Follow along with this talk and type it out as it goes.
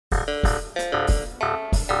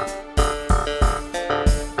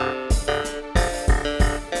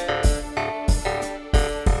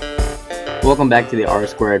Welcome back to the R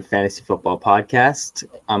Squared Fantasy Football Podcast.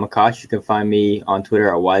 I'm Akash. You can find me on Twitter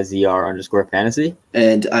at YZR_fantasy.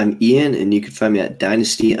 And I'm Ian, and you can find me at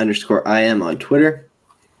Dynasty_IM on Twitter.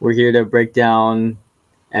 We're here to break down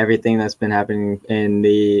everything that's been happening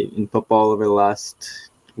in football over the last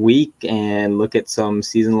week and look at some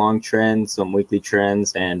season-long trends, some weekly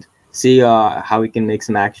trends, and see how we can make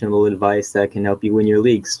some actionable advice that can help you win your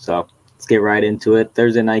leagues. So let's get right into it.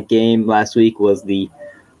 Thursday night game last week was the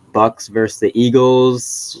Bucks versus the Eagles.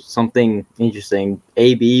 Something interesting.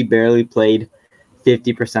 AB barely played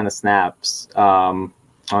 50% of snaps on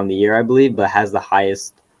the year, I believe, but has the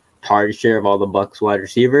highest target share of all the Bucks wide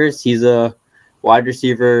receivers. He's a wide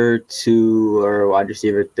receiver 2 or wide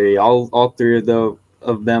receiver 3. All three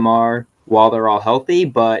of them are, while they're all healthy,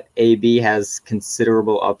 but AB has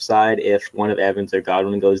considerable upside if one of Evans or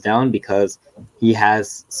Godwin goes down because he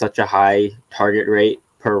has such a high target rate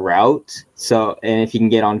per route. So, and if he can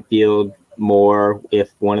get on field more,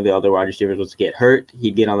 if one of the other wide receivers was to get hurt,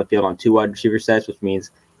 he'd get on the field on 2 wide receiver sets, which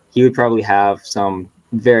means he would probably have some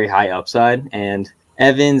very high upside. And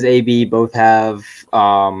Evans, AB both have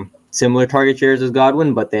similar target shares as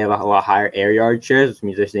Godwin, but they have a lot higher air yard shares, which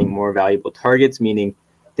means they're seeing more valuable targets, meaning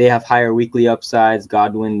they have higher weekly upsides.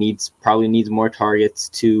 Godwin probably needs more targets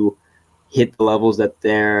to hit the levels that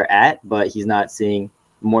they're at, but he's not seeing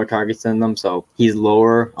more targets than them, so he's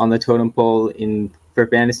lower on the totem pole for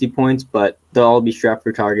fantasy points, but they'll all be strapped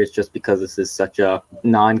for targets just because this is such a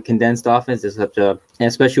non-condensed offense. And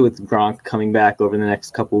especially with Gronk coming back over the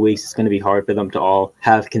next couple of weeks, it's going to be hard for them to all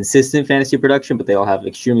have consistent fantasy production, but they all have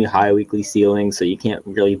extremely high weekly ceilings, so you can't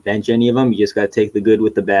really bench any of them. You just got to take the good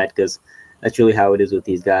with the bad because that's really how it is with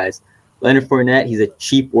these guys. Leonard Fournette, he's a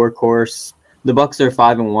cheap workhorse. The Bucks are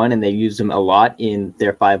 5-1, and they used him a lot in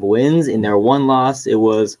their 5 wins. In their 1 loss, it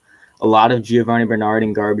was a lot of Giovanni Bernard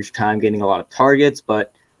in garbage time getting a lot of targets,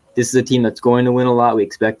 but this is a team that's going to win a lot. We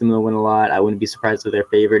expect them to win a lot. I wouldn't be surprised if they're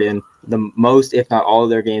favored in the most, if not all,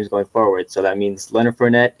 of their games going forward. So that means Leonard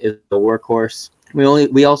Fournette is the workhorse.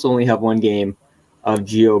 We also only have 1 game of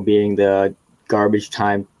Gio being the garbage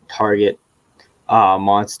time target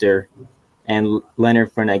monster, and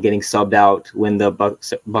Leonard Fournette getting subbed out when the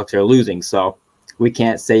Bucks are losing. So we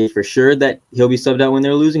can't say for sure that he'll be subbed out when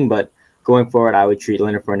they're losing, but going forward, I would treat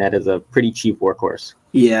Leonard Fournette as a pretty cheap workhorse.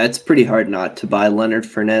 Yeah, it's pretty hard not to buy Leonard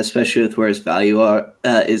Fournette, especially with where his value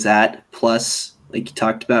is at. Plus, like you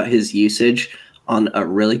talked about, his usage on a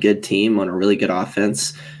really good team, on a really good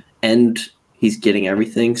offense, and he's getting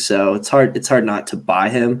everything. So it's hard not to buy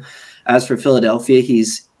him. As for Philadelphia,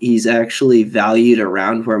 he's actually valued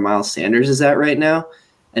around where Miles Sanders is at right now.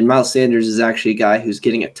 And Miles Sanders is actually a guy who's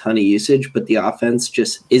getting a ton of usage, but the offense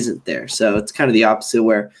just isn't there. So it's kind of the opposite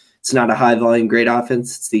where it's not a high-volume, great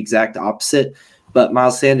offense. It's the exact opposite. But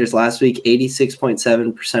Miles Sanders last week,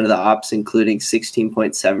 86.7% of the ops, including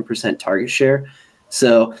 16.7% target share.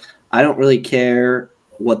 So I don't really care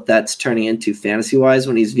what that's turning into fantasy-wise.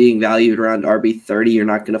 When he's being valued around RB30, you're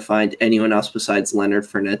not going to find anyone else besides Leonard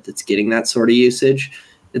Fournette that's getting that sort of usage.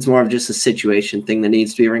 It's more of just a situation thing that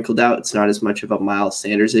needs to be wrinkled out. It's not as much of a Miles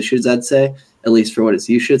Sanders issue, I'd say, at least for what his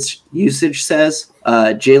usage says.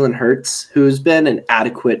 Jalen Hurts, who's been an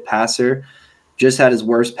adequate passer, just had his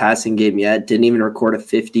worst passing game yet. Didn't even record a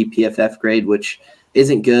 50 PFF grade, which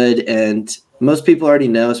isn't good. And most people already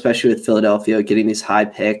know, especially with Philadelphia, getting these high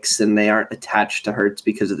picks, and they aren't attached to Hurts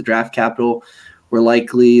because of the draft capital. We're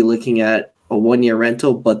likely looking at a 1-year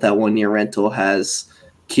rental, but that 1-year rental has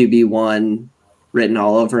QB1 written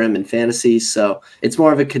all over him in fantasy. So it's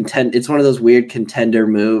more of it's one of those weird contender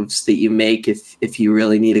moves that you make if you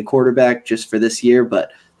really need a quarterback just for this year.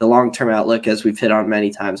 But the long-term outlook, as we've hit on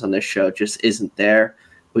many times on this show, just isn't there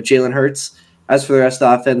with Jalen Hurts. As for the rest of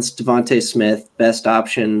the offense, Devontae Smith, best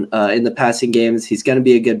option in the passing games. He's going to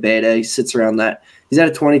be a good beta. He sits around that. He's at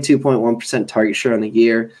a 22.1% target share on the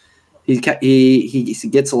year. He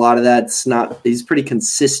gets a lot of that. He's pretty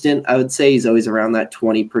consistent, I would say. He's always around that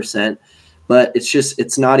 20%. But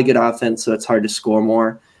it's not a good offense, so it's hard to score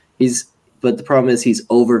more. But the problem is he's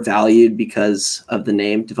overvalued because of the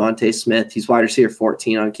name Devontae Smith. He's wide receiver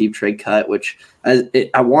 14 on Keep Trade Cut, which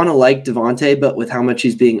I want to like Devontae, but with how much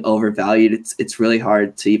he's being overvalued, it's really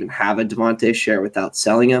hard to even have a Devontae share without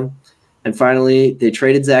selling him. And finally, they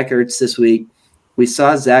traded Zach Ertz this week. We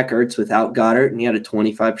saw Zach Ertz without Goddard, and he had a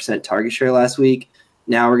 25% target share last week.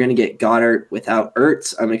 Now we're going to get Goddard without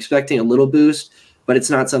Ertz. I'm expecting a little boost, but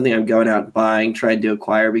it's not something I'm going out and buying, trying to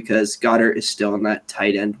acquire, because Goddard is still in that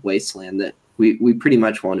tight end wasteland that we pretty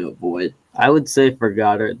much want to avoid. I would say for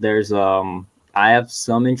Goddard, there's I have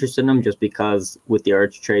some interest in him just because with the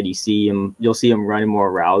Ertz trade, you'll see him running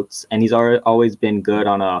more routes, and he's always been good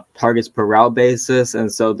on a targets per route basis,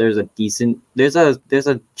 and so there's a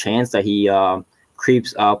chance that he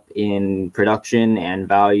creeps up in production and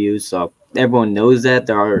value. So everyone knows that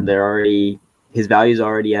they're already his value is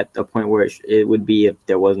already at the point where it would be if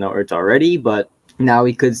there was no Ertz already, but now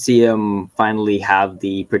we could see him finally have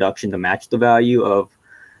the production to match the value of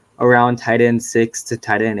around tight end 6 to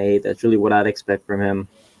tight end 8. That's really what I'd expect from him.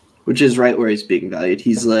 Which is right where he's being valued.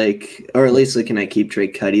 He's like, or at least looking at Keep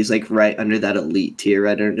Trade Cut, he's like right under that elite tier,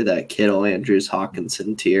 right under that Kittle, Andrews,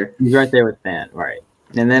 Hawkinson tier. He's right there with Fant, right?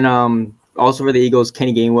 And then also for the Eagles,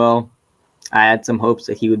 Kenny Gainwell. I had some hopes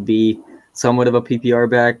that he would be somewhat of a PPR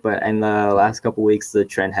back, but in the last couple weeks, the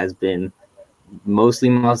trend has been mostly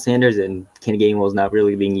Miles Sanders, and Kenny Gainwell is not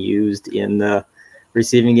really being used in the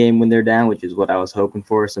receiving game when they're down, which is what I was hoping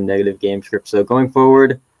for, some negative game script. So going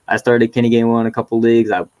forward, I started Kenny Gainwell in a couple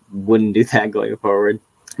leagues. I wouldn't do that going forward.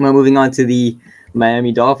 Well, moving on to the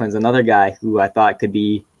Miami Dolphins, another guy who I thought could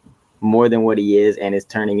be more than what he is and is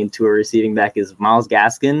turning into a receiving back is Myles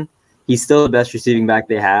Gaskin. He's still the best receiving back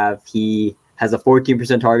they have. He has a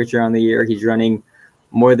 14% target share on the year. He's running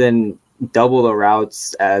more than double the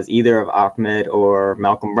routes as either of Ahmed or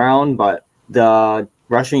Malcolm Brown, but the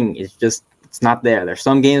rushing is just, it's not there. There's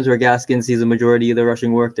some games where Gaskin sees a majority of the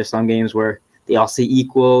rushing work. There's some games where they all see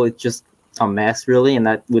equal. It's just a mess, really, and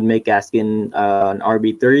that would make Gaskin an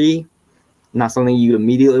RB3. Not something you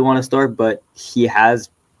immediately want to start, but he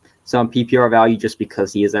has some PPR value just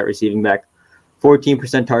because he is that receiving back.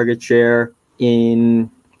 14% target share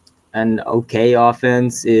in an okay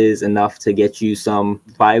offense is enough to get you some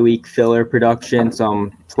bye-week filler production,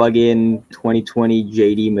 some plug-in 2020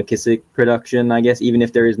 J.D. McKissick production, I guess, even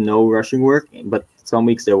if there is no rushing work. But some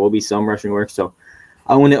weeks there will be some rushing work. So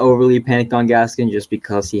I wouldn't overly panic on Gaskin just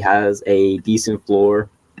because he has a decent floor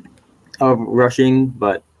of rushing,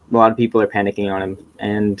 but a lot of people are panicking on him.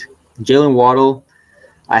 And Jalen Waddle,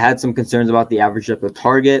 I had some concerns about the average depth of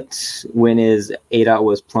target when his ADOT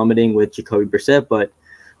was plummeting with Jacoby Brissett, but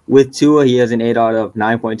with Tua, he has an ADOT of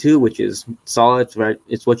 9.2, which is solid. Right?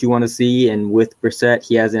 It's what you want to see. And with Brissett,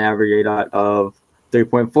 he has an average ADOT of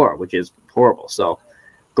 3.4, which is horrible. So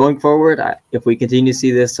going forward, if we continue to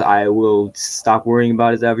see this, I will stop worrying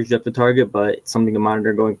about his average depth of target, but it's something to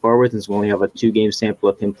monitor going forward since we only have a 2-game sample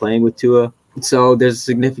of him playing with Tua. So there's a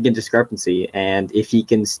significant discrepancy. And if he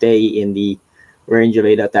can stay in the range of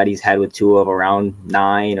ADOT that he's had with Tua of around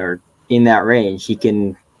 9 or in that range, he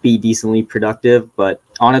can be decently productive, but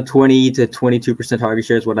on a 20 to 22% target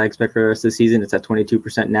share is what I expect for the rest of the season. It's at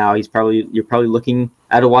 22% now. You're probably looking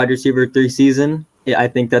at a wide receiver 3 season. I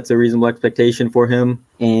think that's a reasonable expectation for him,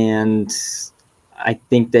 and I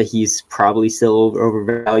think that he's probably still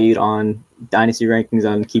overvalued on dynasty rankings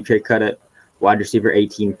on Keep Trade Cut at wide receiver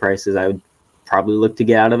 18 prices. I would probably look to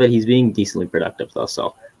get out of it. He's being decently productive though,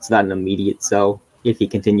 so it's not an immediate sell if he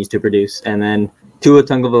continues to produce. And then Tua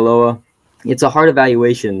Tagovailoa. It's a hard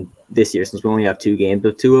evaluation this year since we only have 2 games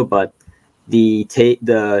of Tua, but the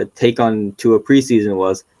take on Tua preseason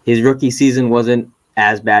was his rookie season wasn't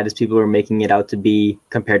as bad as people were making it out to be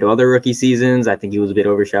compared to other rookie seasons. I think he was a bit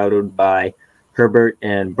overshadowed by Herbert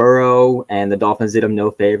and Burrow, and the Dolphins did him no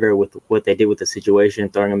favor with what they did with the situation,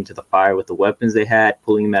 throwing him into the fire with the weapons they had,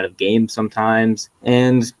 pulling him out of games sometimes.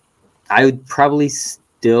 And I would probably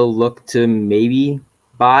still look to maybe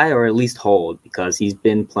buy or at least hold because he's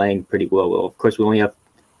been playing pretty well. Of course, we only have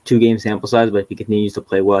 2-game sample size, but if he continues to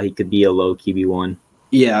play well, he could be a low QB1.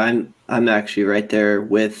 Yeah, I'm actually right there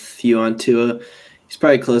with you on Tua. He's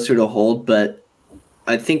probably closer to hold, but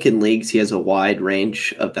I think in leagues he has a wide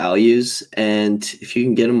range of values, and if you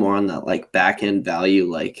can get him more on that like back end value,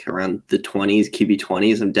 like around the 20s, QB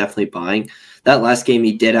 20s, I'm definitely buying. That last game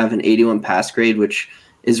he did have an 81 pass grade, which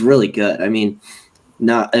is really good. I mean,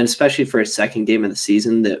 not, and especially for a second game of the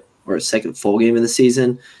season or a second full game of the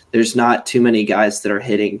season, there's not too many guys that are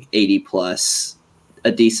hitting 80 plus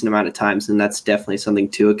a decent amount of times, and that's definitely something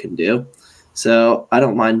Tua can do. So I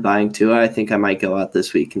don't mind buying Tua. I think I might go out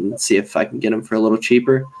this week and see if I can get him for a little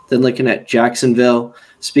cheaper. Then looking at Jacksonville,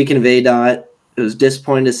 speaking of ADOT, it was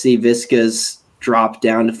disappointing to see Visca's drop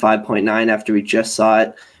down to 5.9 after we just saw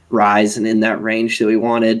it rise and in that range that we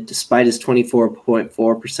wanted. Despite his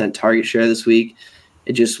 24.4% target share this week,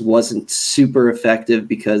 it just wasn't super effective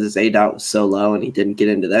because his ADOT was so low and he didn't get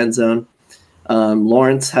into the end zone.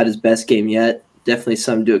 Lawrence had his best game yet. Definitely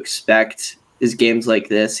something to expect is games like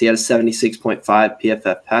this. He had a 76.5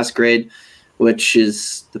 PFF pass grade, which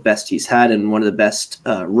is the best he's had and one of the best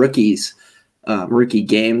rookie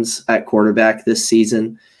games at quarterback this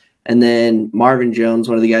season. And then Marvin Jones,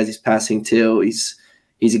 one of the guys he's passing to,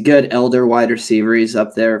 He's a good elder wide receiver. He's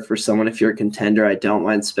up there for someone, if you're a contender, I don't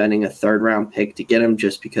mind spending a third-round pick to get him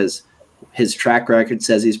just because his track record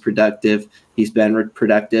says he's productive. He's been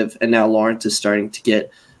productive, and now Lawrence is starting to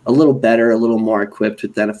get a little better, a little more equipped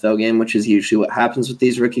with the NFL game, which is usually what happens with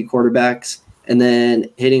these rookie quarterbacks. And then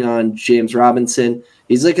hitting on James Robinson,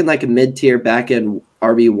 he's looking like a mid-tier back-end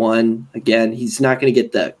RB1. Again, he's not going to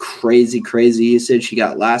get the crazy usage he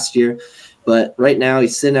got last year, but right now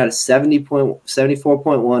he's sitting at a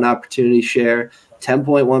 74.1 opportunity share,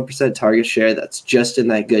 10.1% target share. That's just in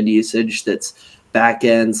that good usage. That's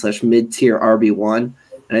back-end / mid-tier RB1.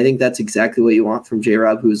 And I think that's exactly what you want from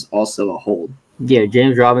J-Rob, who's also a hold. Yeah,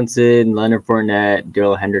 James Robinson, Leonard Fournette,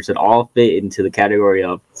 Darrell Henderson all fit into the category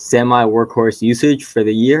of semi-workhorse usage for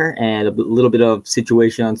the year and a little bit of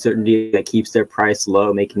situation uncertainty that keeps their price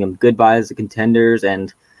low, making them good buys as contenders.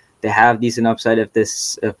 And they have decent upside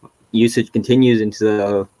if usage continues into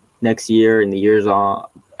the next year and the years on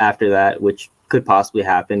after that, which could possibly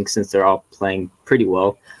happen since they're all playing pretty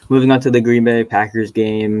well. Moving on to the Green Bay Packers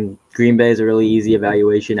game, Green Bay is a really easy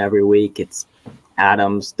evaluation every week. It's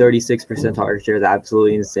Adams, 36% target share is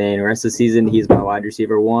absolutely insane. The rest of the season, he's my wide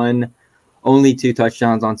receiver 1. Only 2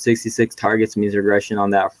 touchdowns on 66 targets means regression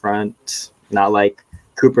on that front. Not like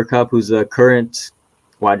Cooper Kupp, who's a current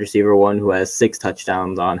wide receiver 1 who has 6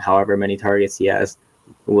 touchdowns on however many targets he has.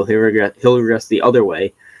 He'll regress the other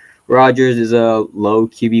way. Rodgers is a low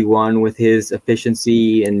QB1 with his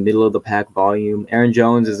efficiency and middle-of-the-pack volume. Aaron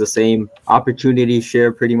Jones is the same opportunity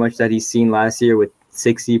share pretty much that he's seen last year with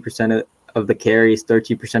 60% of the carries,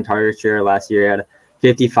 13% target share. Last year he had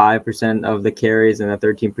 55% of the carries and a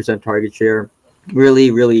 13% target share. Really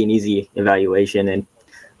an easy evaluation. And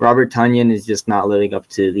Robert Tonyan is just not living up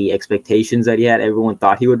to the expectations that he had. Everyone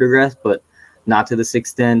thought he would regress, but not to this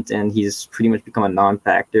extent, and he's pretty much become a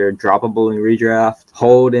non-factor, droppable in redraft,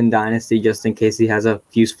 hold in Dynasty just in case he has a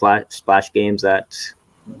few splash games that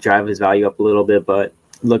drive his value up a little bit, but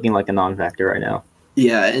looking like a non-factor right now.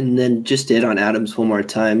 Yeah, and then just to hit on Adams one more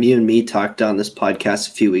time, you and me talked on this podcast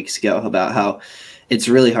a few weeks ago about how it's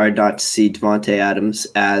really hard not to see Davante Adams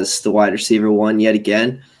as the wide receiver 1 yet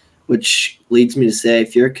again, which leads me to say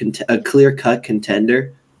if you're a clear-cut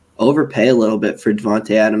contender, overpay a little bit for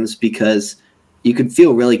Davante Adams because you could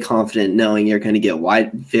feel really confident knowing you're going to get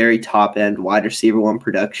very top-end wide receiver 1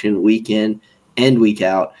 production week in and week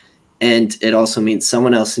out, and it also means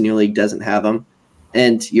someone else in your league doesn't have him.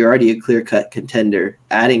 And you're already a clear-cut contender.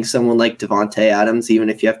 Adding someone like Davante Adams, even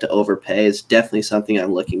if you have to overpay, is definitely something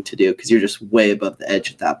I'm looking to do because you're just way above the edge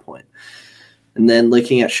at that point. And then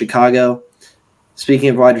looking at Chicago, speaking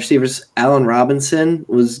of wide receivers, Allen Robinson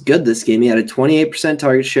was good this game. He had a 28%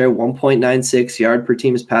 target share, 1.96 yard per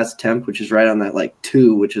team's pass attempt, which is right on that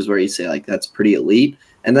 2, which is where you say that's pretty elite.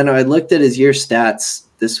 And then I looked at his year stats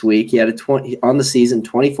this week. He had on the season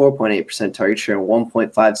 24.8% target share and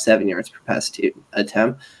 1.57 yards per pass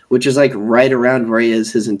attempt, which is right around where he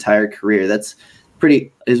is his entire career. That's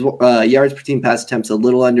pretty. His yards per team pass attempts a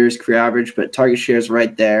little under his career average, but target share is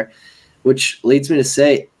right there, which leads me to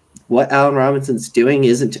say what Allen Robinson's doing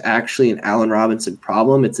isn't actually an Allen Robinson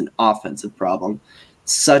problem. It's an offensive problem.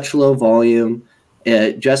 Such low volume.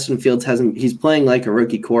 Justin Fields he's playing like a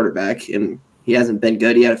rookie quarterback, and he hasn't been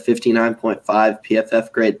good. He had a 59.5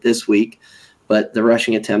 PFF grade this week, but the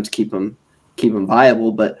rushing attempts keep him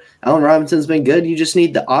viable. But Allen Robinson's been good. You just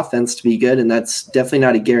need the offense to be good, and that's definitely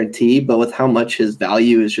not a guarantee. But with how much his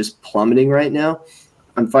value is just plummeting right now,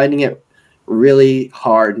 I'm finding it really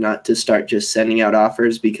hard not to start just sending out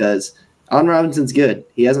offers because Allen Robinson's good.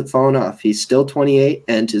 He hasn't fallen off. He's still 28,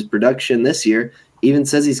 and his production this year even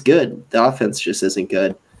says he's good. The offense just isn't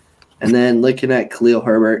good. And then looking at Khalil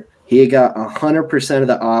Herbert, he got 100% of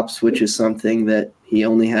the ops, which is something that he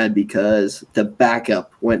only had because the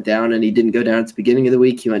backup went down, and he didn't go down at the beginning of the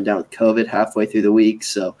week. He went down with COVID halfway through the week.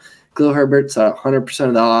 So Khalil Herbert saw 100%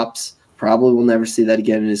 of the ops. Probably will never see that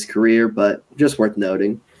again in his career, but just worth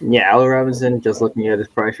noting. Yeah, Allen Robinson, just looking at his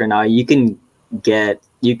price right now, you can get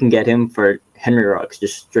him for Henry Ruggs,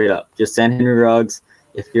 just straight up. Just send Henry Ruggs.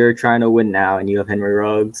 If you're trying to win now and you have Henry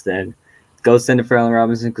Ruggs, then go send it for Allen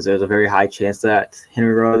Robinson because there's a very high chance that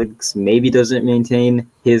Henry Ruggs maybe doesn't maintain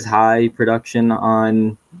his high production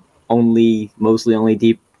on mostly only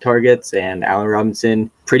deep targets, and Allen Robinson,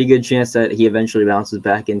 pretty good chance that he eventually bounces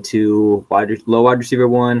back into low wide receiver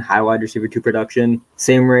 1, high wide receiver 2 production.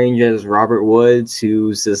 Same range as Robert Woods,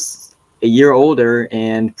 who's just a year older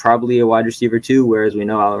and probably a wide receiver 2, whereas we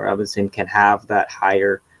know Allen Robinson can have that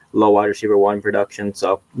higher low wide receiver 1 production.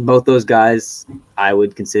 So both those guys I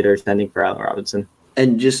would consider sending for Allen Robinson.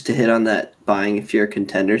 And just to hit on that buying if you're a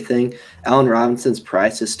contender thing, Allen Robinson's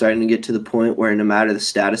price is starting to get to the point where no matter the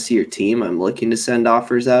status of your team, I'm looking to send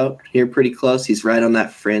offers out here pretty close. He's right on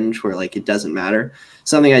that fringe where like it doesn't matter.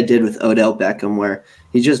 Something I did with Odell Beckham where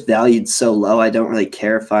he's just valued so low. I don't really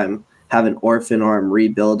care if I'm have an orphan or I'm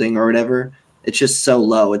rebuilding or whatever. It's just so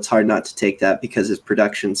low. It's hard not to take that because his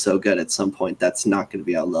production's so good at some point. That's not going to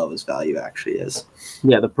be how low his value actually is.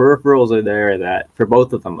 Yeah, the peripherals are there that for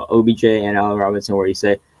both of them, OBJ and Allen Robinson, where you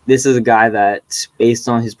say this is a guy that, based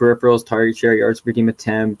on his peripherals, target share, yards per team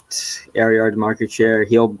attempt, air yard market share,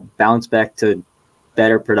 he'll bounce back to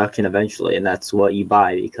better production eventually, and that's what you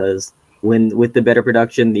buy because with the better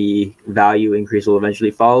production, the value increase will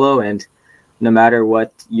eventually follow, and no matter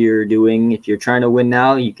what you're doing, if you're trying to win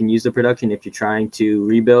now, you can use the production. If you're trying to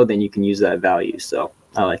rebuild, then you can use that value. So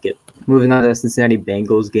I like it. Moving on to the Cincinnati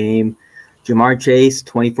Bengals game. Ja'Marr Chase,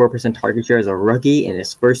 24% target share as a rookie in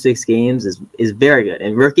his first 6 games is very good.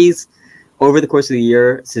 And rookies, over the course of the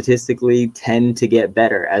year, statistically tend to get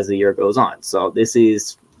better as the year goes on. So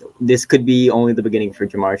this could be only the beginning for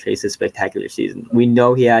Ja'Marr Chase's spectacular season. We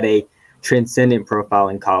know he had a transcendent profile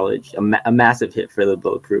in college, a massive hit for the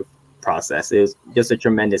Bulletproof process. It was just a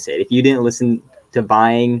tremendous hit. If you didn't listen to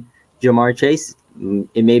buying Ja'Marr Chase,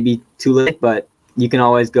 it may be too late, but you can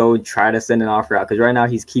always go try to send an offer out because right now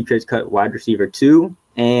he's keep trade cut wide receiver 2,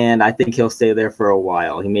 and I think he'll stay there for a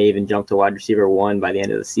while. He may even jump to wide receiver 1 by the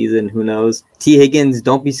end of the season. Who knows? T. Higgins,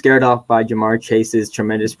 don't be scared off by Ja'Marr Chase's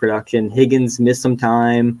tremendous production. Higgins missed some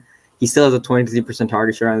time. He still has a 23%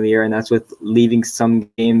 target share on the year, and that's with leaving some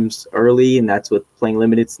games early, and that's with playing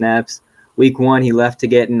limited snaps. Week 1, he left to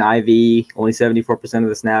get an IV, only 74% of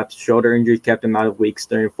the snaps. Shoulder injuries kept him out of weeks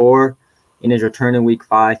 3 and 4. In his return in week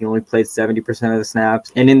 5, he only played 70% of the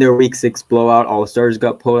snaps. And in their week 6 blowout, all stars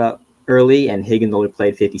got pulled out early, and Higgins only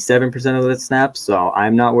played 57% of the snaps. So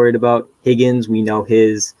I'm not worried about Higgins. We know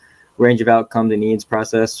his range of outcomes and needs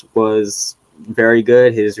process was very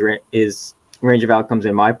good. His range of outcomes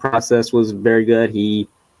in my process was very good. He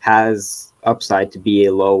has upside to be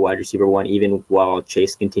a low wide receiver 1, even while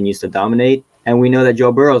Chase continues to dominate. And we know that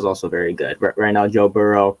Joe Burrow is also very good. Right now, Joe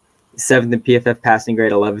Burrow, 7th in PFF passing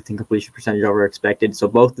grade, 11th in completion percentage over expected. So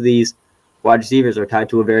both of these wide receivers are tied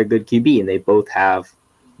to a very good QB, and they both have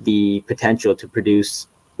the potential to produce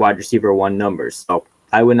wide receiver 1 numbers. So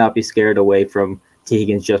I would not be scared away from T.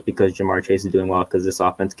 Higgins just because Ja'Marr Chase is doing well, because this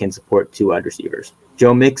offense can support 2 wide receivers.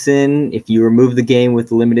 Joe Mixon, if you remove the game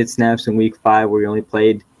with limited snaps in week 5 where he only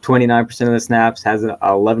played 29% of the snaps, has an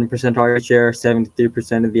 11% target share,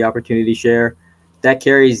 73% of the opportunity share, that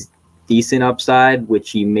carries decent upside, which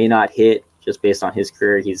he may not hit just based on his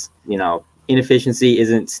career. He's, inefficiency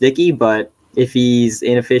isn't sticky, but if he's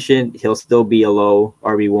inefficient, he'll still be a low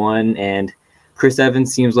RB1. And Chris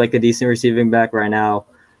Evans seems like a decent receiving back right now.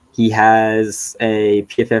 He has a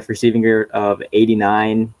PFF receiving grade of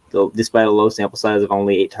 89, despite a low sample size of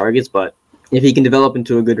only 8 targets. But if he can develop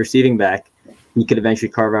into a good receiving back, he could eventually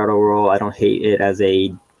carve out a role. I don't hate it as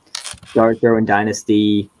a dart throw in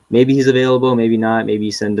Dynasty. Maybe he's available, maybe not. Maybe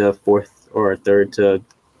you send a 4th or a 3rd to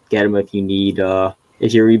get him if you need,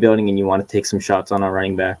 if you're rebuilding and you want to take some shots on a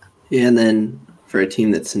running back. Yeah, and then for a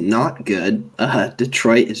team that's not good,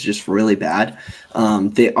 Detroit is just really bad.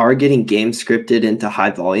 They are getting game scripted into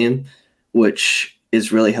high volume, which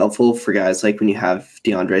is really helpful for guys like when you have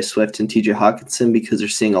DeAndre Swift and TJ Hawkinson, because they're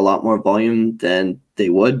seeing a lot more volume than they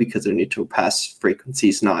would because their neutral pass frequency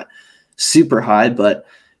is not super high, but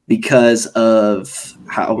because of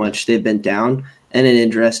how much they've been down. And an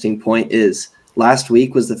interesting point is last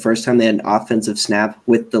week was the first time they had an offensive snap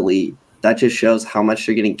with the lead. That just shows how much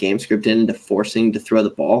they're getting game scripted into forcing to throw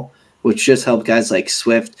the ball, which just helped guys like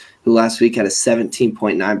Swift, who last week had a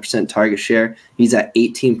 17.9% target share. He's at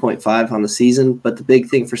 18.5 on the season. But the big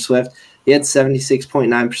thing for Swift, he had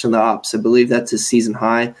 76.9% of the ops. I believe that's his season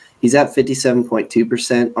high. He's at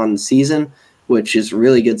 57.2% on the season, which is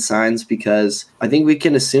really good signs because I think we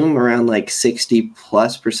can assume around like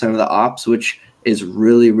 60+% of the ops, which is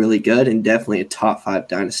really, really good and definitely a top 5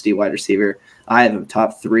 dynasty wide receiver. I have him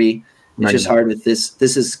top 3. It's just hard with this.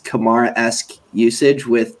 This is Kamara-esque usage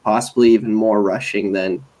with possibly even more rushing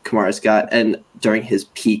than Kamara's got, and during his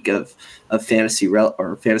peak of fantasy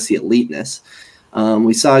fantasy eliteness.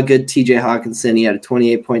 We saw a good TJ Hawkinson. He had a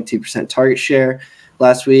 28.2% target share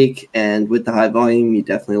last week, and with the high volume, you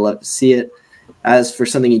definitely love to see it. As for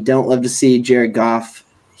something you don't love to see, Jared Goff,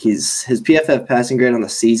 his PFF passing grade on the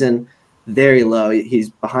season, very low.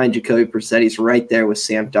 He's behind Jacoby Brissett. He's right there with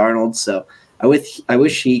Sam Darnold, so I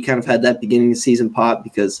wish he kind of had that beginning of season pop,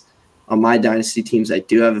 because on my dynasty teams, I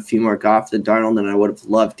do have a few more Goff than Darnold, and I would have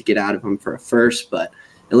loved to get out of him for a first, but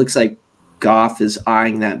it looks like Goff is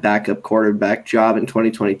eyeing that backup quarterback job in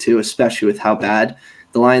 2022, especially with how bad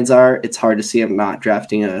the Lions are. It's hard to see him not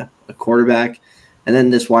drafting a quarterback. And then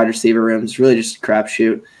this wide receiver room is really just a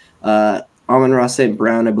crapshoot. Amon-Ra St.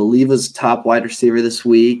 Brown, I believe, was top wide receiver this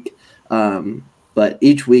week. But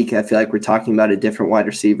each week, I feel like we're talking about a different wide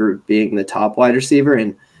receiver being the top wide receiver.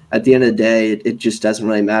 And at the end of the day, it just doesn't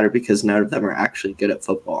really matter because none of them are actually good at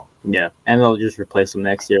football. Yeah, and they'll just replace them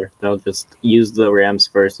next year. They'll just use the Rams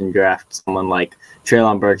first and draft someone like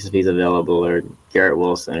Treylon Burks if he's available, or Garrett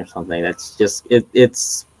Wilson or something. That's just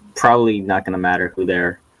it's probably not going to matter who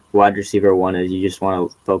their wide receiver one is. You just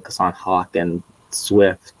want to focus on Hawk and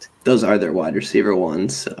Swift. Those are their wide receiver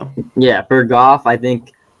ones. So yeah, for Goff, I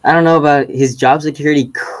don't know about his job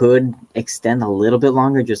security could extend a little bit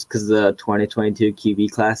longer just because the 2022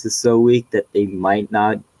 QB class is so weak that they might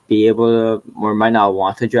not be able to or might not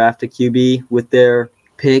want to draft a QB with their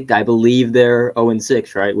pick. I believe they're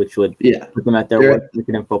 0-6, right? Which would put them at their worst pick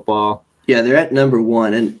in football. Yeah, they're at number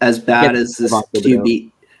 1. And as bad as this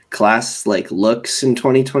QB class looks in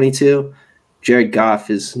 2022, Jared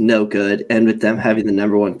Goff is no good, and with them having the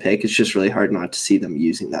number 1 pick, it's just really hard not to see them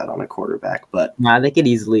using that on a quarterback. But they could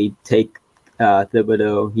easily take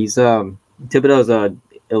Thibodeau. Thibodeau's a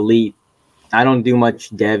elite. I don't do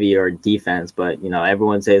much Devy or defense, but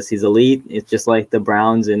everyone says he's elite. It's just like the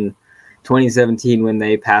Browns in 2017 when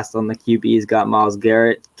they passed on the QBs, got Myles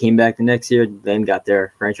Garrett, came back the next year, then got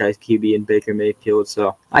their franchise QB in Baker Mayfield.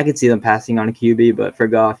 So I could see them passing on a QB, but for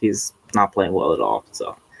Goff, he's not playing well at all.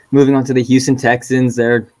 So. Moving on to the Houston Texans,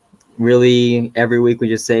 they're really every week we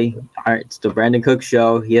just say, all right, it's the Brandon Cooks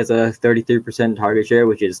show. He has a 33% target share,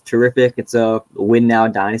 which is terrific. It's a win now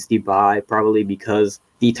dynasty buy, probably because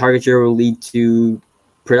the target share will lead to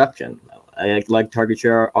production. Like target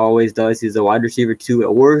share always does. He's a wide receiver 2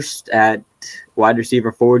 at worst at wide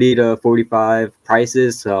receiver 40 to 45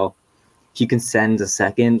 prices. So if you can send a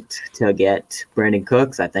second to get Brandon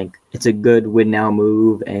Cooks, I think it's a good win now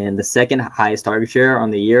move. And the second highest target share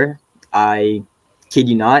on the year, I kid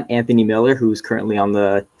you not, Anthony Miller, who's currently on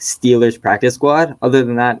the Steelers practice squad. Other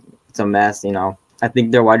than that, it's a mess. I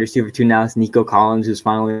think their wide receiver 2 now is Nico Collins, who's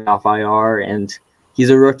finally off IR, and he's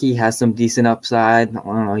a rookie, has some decent upside. I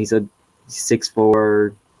don't know, he's a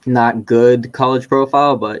 6'4", not good college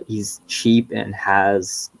profile, but he's cheap and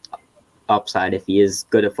has upside. If he is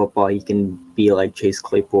good at football, he can be like Chase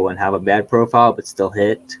Claypool and have a bad profile but still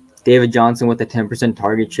hit. David Johnson with a 10%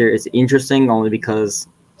 target share is interesting only because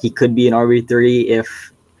he could be an RB3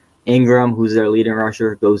 if Ingram, who's their leading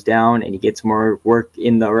rusher, goes down and he gets more work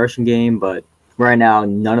in the rushing game. But right now,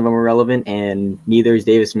 none of them are relevant, and neither is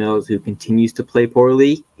Davis Mills, who continues to play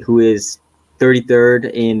poorly, who is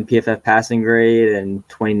 33rd in PFF passing grade and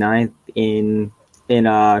 29th in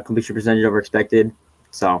completion percentage over expected.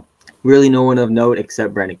 So really no one of note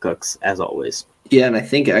except Brandon Cooks, as always. Yeah, and I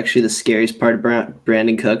think actually the scariest part of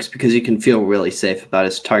Brandon Cooks, because you can feel really safe about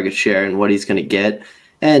his target share and what he's going to get,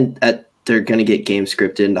 and they're going to get game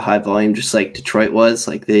scripted into high volume, just like Detroit was.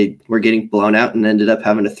 Like they were getting blown out and ended up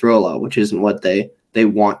having to throw a lot, which isn't what they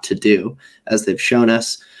want to do, as they've shown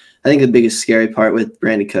us. I think the biggest scary part with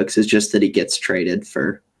Brandon Cooks is just that he gets traded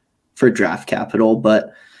for draft capital.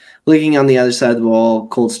 But looking on the other side of the ball,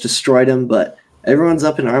 Colts destroyed him, but everyone's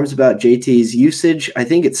up in arms about JT's usage. I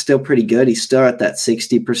think it's still pretty good. He's still at that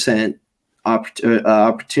 60%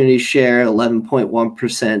 opportunity share,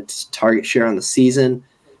 11.1% target share on the season,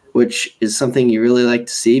 which is something you really like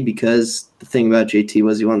to see, because the thing about JT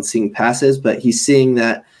was he wasn't seeing passes, but he's seeing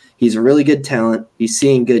that he's a really good talent. He's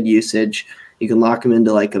seeing good usage. You can lock him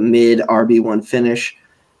into like a mid RB1 finish.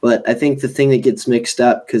 But I think the thing that gets mixed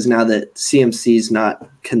up, because now that CMC's not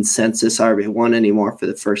consensus RB1 anymore for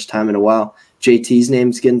the first time in a while, JT's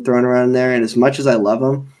name's getting thrown around there. And as much as I love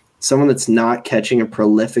him, someone that's not catching a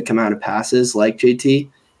prolific amount of passes like JT,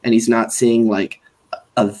 and he's not seeing like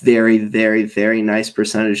a very, very, very nice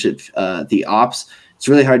percentage of the ops, it's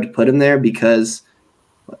really hard to put him there because,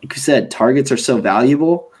 like you said, targets are so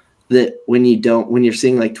valuable that when you're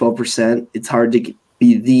seeing like 12%, it's hard to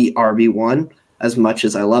be the RB1 as much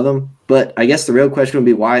as I love him. But I guess the real question would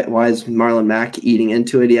be why is Marlon Mack eating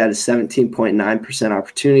into it? He had a 17.9%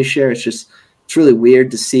 opportunity share. It's really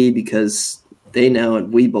weird to see, because they know,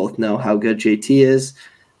 and we both know, how good JT is.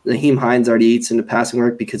 Naheem Hines already eats into passing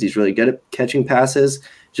work because he's really good at catching passes. It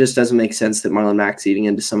just doesn't make sense that Marlon Mack's eating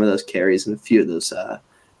into some of those carries and a few of those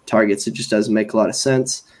targets. It just doesn't make a lot of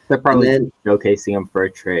sense. They're probably showcasing him for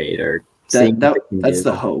a trade, or that's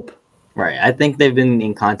the hope. Right. I think they've been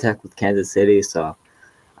in contact with Kansas City, so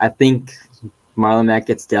I think Marlon Mack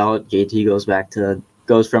gets dealt. JT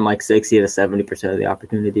goes from like 60 to 70% of the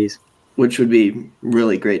opportunities. which would be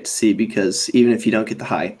really great to see, because even if you don't get the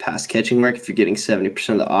high pass catching work, if you're getting 70%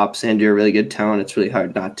 of the ops and you're a really good talent, it's really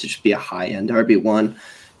hard not to just be a high-end RB1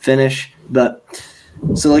 finish. But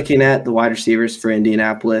so looking at the wide receivers for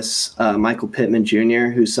Indianapolis, Michael Pittman Jr.,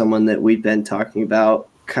 who's someone that we've been talking about,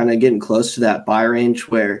 kind of getting close to that buy range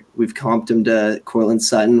where we've comped him to Cortland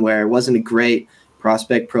Sutton, where it wasn't a great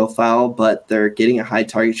prospect profile, but they're getting a high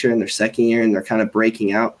target share in their second year and they're kind of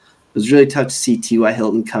breaking out. It was really tough to see T.Y.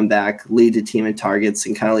 Hilton come back, lead the team in targets,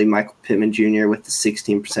 and kind of leave Michael Pittman Jr. with the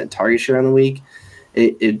 16% target share on the week.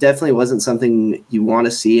 It definitely wasn't something you want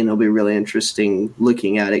to see, and it'll be really interesting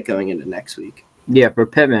looking at it going into next week. Yeah, for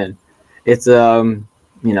Pittman, it's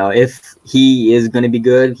if he is going to be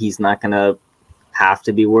good, he's not going to have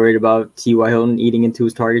to be worried about T.Y. Hilton eating into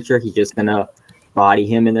his target share. He's just going to body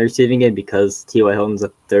him in the receiving end because T.Y. Hilton's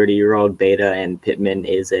a 30-year-old beta and Pittman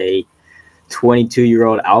is a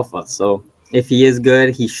 22-year-old alpha. So if he is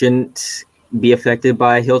good, he shouldn't be affected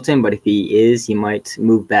by Hilton, but if he is, he might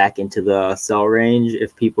move back into the sell range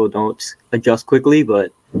if people don't adjust quickly.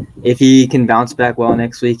 But if he can bounce back well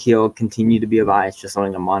next week, he'll continue to be a buy. It's just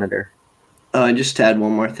something to monitor. I just had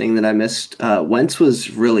one more thing that I missed. Wentz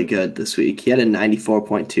was really good this week. He had a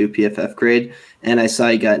 94.2 PFF grade, and I saw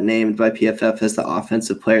he got named by PFF as the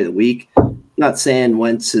offensive player of the week. Not saying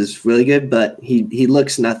Wentz is really good, but he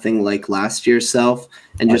looks nothing like last year's self.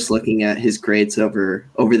 And just looking at his grades over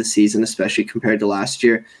the season, especially compared to last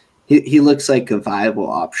year, he looks like a viable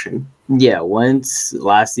option. Yeah, Wentz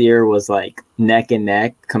last year was like neck and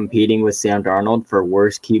neck competing with Sam Darnold for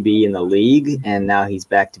worst QB in the league, and now he's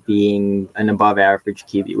back to being an above average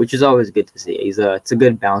QB, which is always good to see. It's a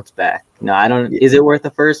good bounce back. No, is it worth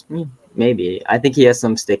the first? Maybe. I think he has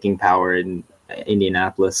some sticking power in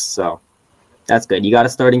Indianapolis, so that's good. You got a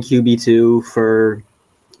starting QB2 for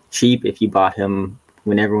cheap if you bought him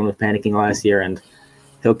when everyone was panicking last year, and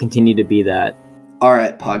he'll continue to be that. All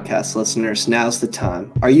right, podcast listeners, now's the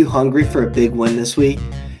time. Are you hungry for a big win this week?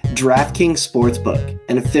 DraftKings Sportsbook,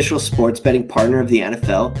 an official sports betting partner of the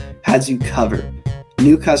NFL, has you covered.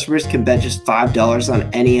 New customers can bet just $5 on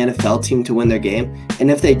any NFL team to win their game,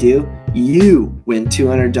 and if they do, you win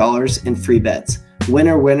 $200 in free bets.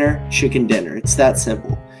 Winner, winner, chicken dinner. It's that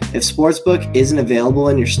simple. If Sportsbook isn't available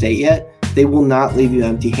in your state yet, they will not leave you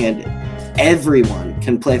empty-handed. Everyone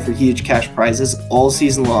can play for huge cash prizes all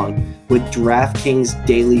season long with DraftKings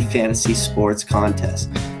Daily Fantasy Sports Contest.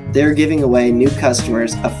 They're giving away new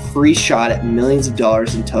customers a free shot at millions of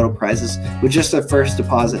dollars in total prizes with just their first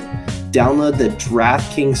deposit. Download the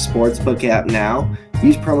DraftKings Sportsbook app now.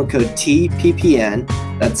 Use promo code TPPN.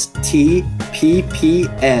 That's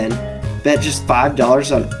TPPN. Bet just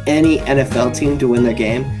 $5 on any NFL team to win their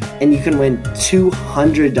game, and you can win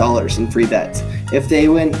 $200 in free bets. If they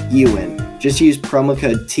win, you win. Just use promo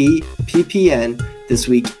code TPPN this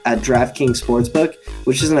week at DraftKings Sportsbook,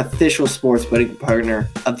 which is an official sports betting partner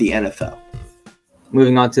of the NFL.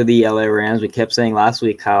 Moving on to the LA Rams, we kept saying last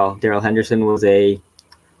week how Darrell Henderson was a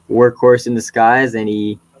workhorse in disguise, and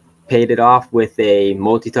he paid it off with a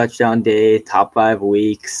multi-touchdown day, top 5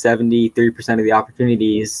 week, 73% of the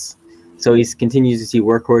opportunities. So he continues to see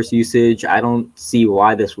workhorse usage. I don't see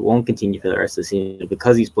why this won't continue for the rest of the season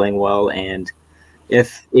because he's playing well. And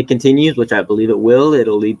if it continues, which I believe it will,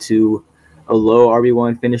 it'll lead to a low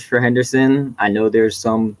RB1 finish for Henderson. I know there's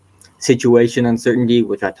some situation uncertainty,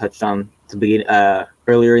 which I touched on to begin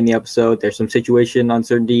earlier in the episode. There's some situation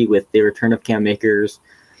uncertainty with the return of Cam Akers.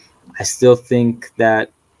 I still think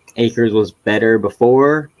that Akers was better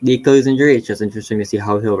before the Achilles injury. It's just interesting to see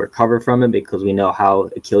how he'll recover from it because we know how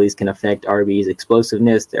Achilles can affect RB's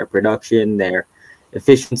explosiveness, their production, their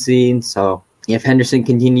efficiency. So if Henderson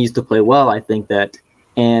continues to play well, I think that,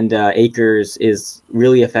 and Akers is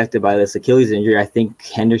really affected by this Achilles injury, I think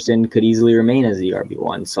Henderson could easily remain as the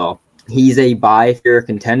RB1. So he's a buy if you're a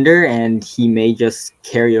contender, and he may just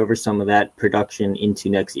carry over some of that production into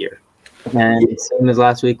next year. And same as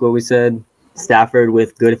last week, what we said, Stafford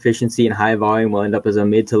with good efficiency and high volume will end up as a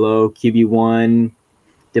mid to low QB1,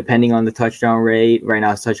 depending on the touchdown rate. Right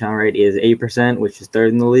now, his touchdown rate is 8%, which is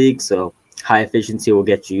third in the league. So high efficiency will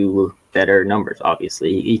get you better numbers,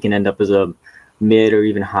 obviously. He can end up as a mid or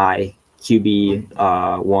even high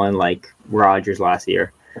QB1 like Rodgers last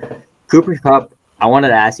year. Cooper Kupp, I wanted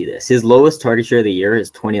to ask you this. His lowest target share of the year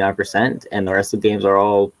is 29%, and the rest of the games are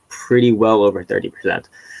all pretty well over 30%.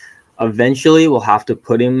 Eventually, we'll have to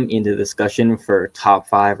put him into discussion for top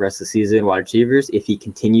 5 rest of the season wide receivers. If he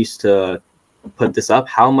continues to put this up,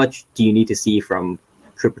 how much do you need to see from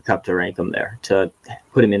Cooper Kupp to rank him there, to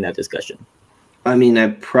put him in that discussion? I mean, I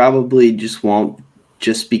probably just won't,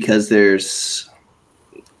 just because there's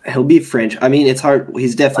He'll be fringe. I mean, it's hard.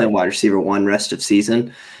 He's definitely a wide receiver one rest of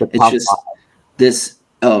season. The It's top just five. this.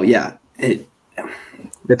 Oh yeah, The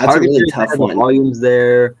that's a target really share is tough there, the one. volume's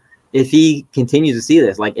there. If he continues to see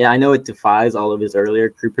this, like I know it defies all of his earlier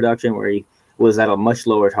career production where he was at a much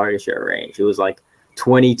lower target share range. It was like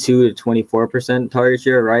 22 to 24% target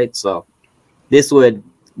share, right? So this would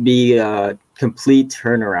be a complete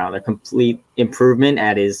turnaround, a complete improvement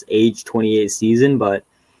at his age 28 season. But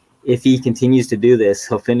if he continues to do this,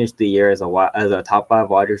 he'll finish the year as a top 5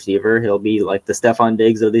 wide receiver. He'll be like the Stephon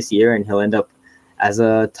Diggs of this year, and he'll end up as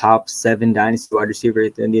a top 7 dynasty wide receiver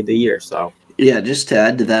at the end of the year. So Yeah, just to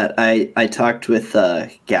add to that, I talked with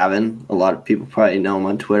Gavin. A lot of people probably know him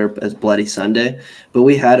on Twitter as Bloody Sunday, but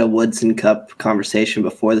we had a Woods and Cup conversation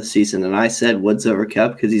before the season, and I said Woods over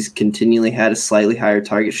Cup because he's continually had a slightly higher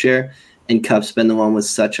target share, and Cup's been the one with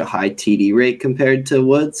such a high TD rate compared to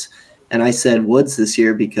Woods. And I said Woods this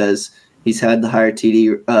year because he's had the higher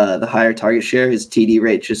the higher target share. His TD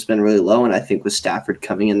rate just been really low, and I think with Stafford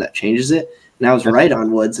coming in, that changes it. And I was right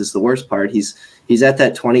on Woods. Is the worst part. He's at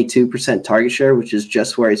that 22% target share, which is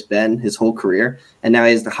just where he's been his whole career. And now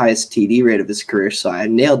he has the highest TD rate of his career. So I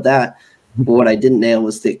nailed that. But what I didn't nail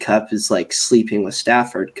was that Cup is like sleeping with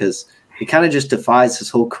Stafford because it kind of just defies his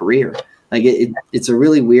whole career. Like it's a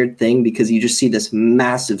really weird thing because you just see this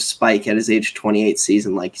massive spike at his age 28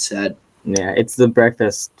 season, like you said. yeah, it's the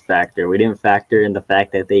breakfast factor. We didn't factor in the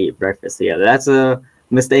fact that they eat breakfast together. That's a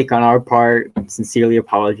mistake on our part. Sincerely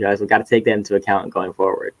apologize. We got to take that into account going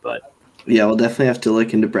forward. But yeah, we'll definitely have to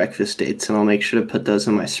look into breakfast dates, and I'll make sure to put those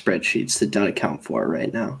in my spreadsheets that don't account for it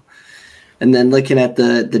right now. And then looking at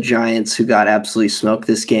the Giants, who got absolutely smoked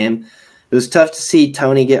this game, it was tough to see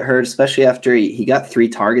Tony get hurt, especially after he got 3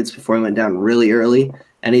 targets before he went down really early.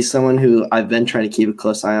 And he's someone who I've been trying to keep a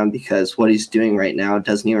close eye on because what he's doing right now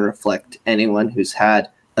doesn't even reflect anyone who's had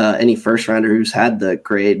any first rounder who's had the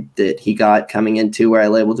grade that he got coming into, where I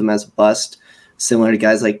labeled him as a bust, similar to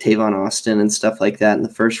guys like Tavon Austin and stuff like that in the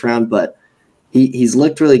first round. But he's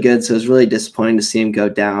looked really good, so it was really disappointing to see him go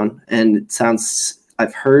down. And it sounds,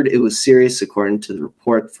 I've heard it was serious according to the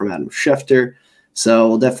report from Adam Schefter. So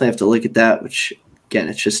we'll definitely have to look at that, which, again,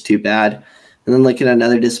 it's just too bad. And then looking at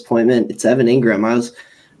another disappointment, it's Evan Ingram. I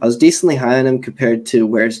was decently high on him compared to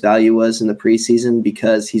where his value was in the preseason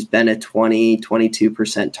because he's been a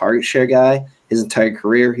 22% target share guy his entire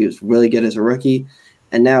career. He was really good as a rookie.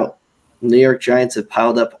 And now New York Giants have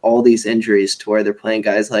piled up all these injuries to where they're playing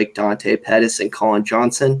guys like Dante Pettis and Colin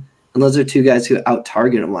Johnson. And those are 2 guys who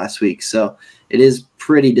out-targeted him last week. So it is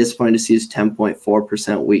pretty disappointing to see his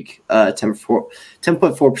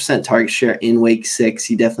 10.4% target share in week 6.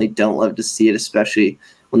 You definitely don't love to see it, especially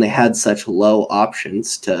when they had such low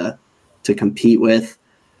options to compete with.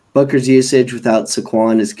 Booker's usage without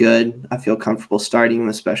Saquon is good. I feel comfortable starting him,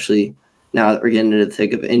 especially now that we're getting into the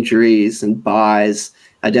thick of injuries and buys.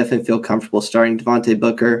 I definitely feel comfortable starting Devontae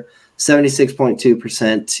Booker.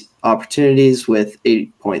 76.2% opportunities with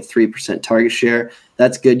 8.3% target share.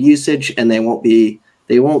 That's good usage, and they won't be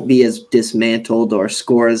as dismantled or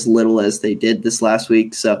score as little as they did this last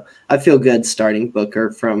week. So I feel good starting Booker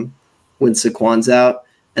from when Saquon's out.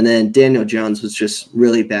 And then Daniel Jones was just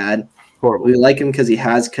really bad. horrible. We like him because he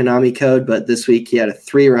has Konami code, but this week he had a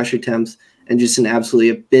 3 rush attempts and just an absolutely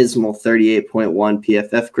abysmal 38.1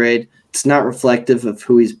 PFF grade. It's not reflective of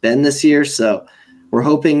who he's been this year, so we're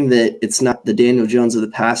hoping that it's not the Daniel Jones of the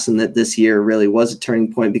past and that this year really was a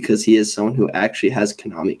turning point because he is someone who actually has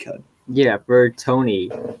Konami code. Yeah, for Tony,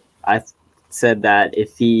 I said that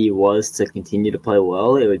if he was to continue to play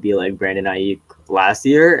well, it would be like Brandon Ayuk last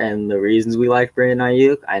year. And the reasons we liked Brandon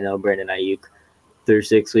Ayuk, I know Brandon Ayuk through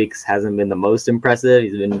 6 weeks hasn't been the most impressive.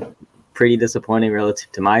 He's been pretty disappointing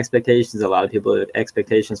relative to my expectations. A lot of people had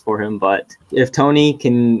expectations for him. But if Tony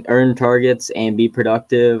can earn targets and be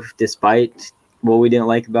productive despite what we didn't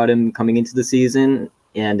like about him coming into the season,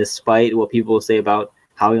 and despite what people say about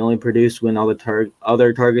how he only produced when all the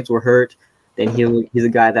other targets were hurt, then he's a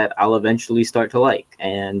guy that I'll eventually start to like.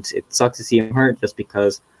 And it sucks to see him hurt just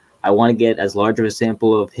because I want to get as large of a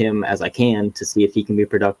sample of him as I can to see if he can be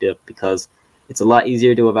productive, because it's a lot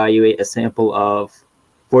easier to evaluate a sample of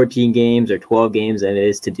 14 games or 12 games than it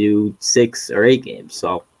is to do 6 or 8 games.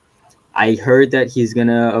 So I heard that he's going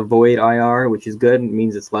to avoid IR, which is good. It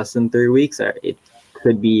means it's less than 3 weeks. It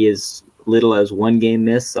could be as little as 1 game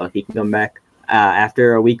miss. So if he can come back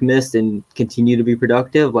after a week missed and continue to be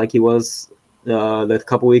productive like he was the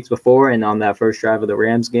couple weeks before and on that first drive of the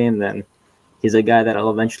Rams game, then he's a guy that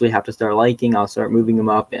I'll eventually have to start liking. I'll start moving him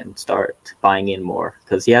up and start buying in more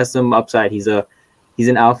because he has some upside. He's an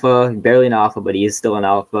alpha, barely an alpha, but he is still an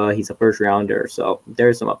alpha. He's a first rounder, so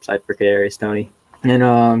there's some upside for Kadarius Toney.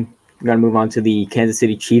 And I'm going to move on to the Kansas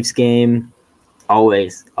City Chiefs game.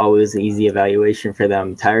 Always an easy evaluation for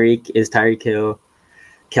them. Tyreek Hill.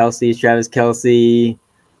 Kelsey is Travis Kelsey.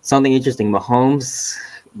 Something interesting, Mahomes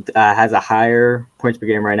has a higher points per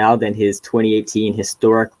game right now than his 2018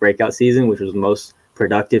 historic breakout season, which was the most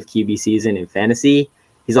productive QB season in fantasy.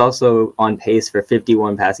 He's also on pace for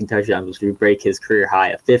 51 passing touchdowns, which would break his career high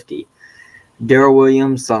of 50. Darrell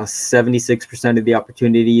Williams saw 76% of the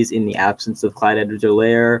opportunities in the absence of Clyde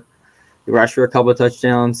Edwards-Helaire. He rushed for a couple of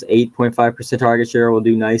touchdowns, 8.5% target share will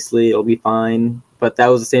do nicely. It'll be fine. But that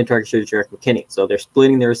was the same target share as Jerick McKinnon. So they're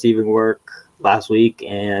splitting their receiving work last week.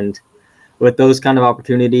 And with those kind of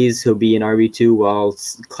opportunities, he'll be an RB2 while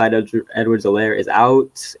Clyde Edwards-Helaire is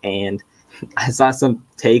out. And I saw some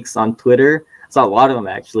takes on Twitter. I saw a lot of them,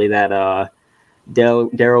 actually, that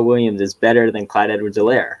Darrell Williams is better than Clyde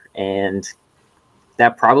Edwards-Helaire. And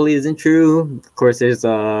that probably isn't true. Of course, there's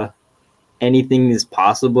anything is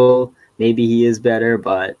possible. Maybe he is better,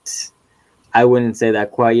 but I wouldn't say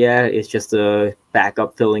that quite yet. It's just a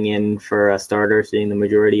backup filling in for a starter, seeing the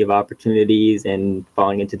majority of opportunities and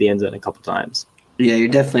falling into the end zone a couple times. Yeah, you're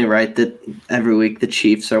definitely right that every week the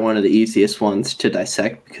Chiefs are one of the easiest ones to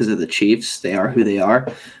dissect because of the Chiefs. They are who they are.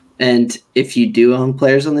 And if you do own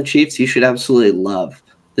players on the Chiefs, you should absolutely love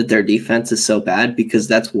that their defense is so bad, because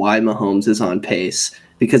that's why Mahomes is on pace,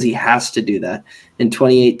 because he has to do that. In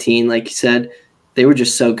 2018, like you said, they were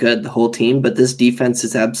just so good, the whole team, but this defense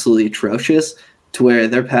is absolutely atrocious to where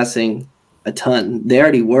they're passing a ton. They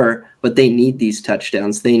already were, but they need these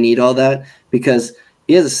touchdowns. They need all that because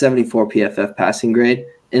he has a 74 PFF passing grade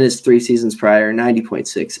in his 3 seasons prior,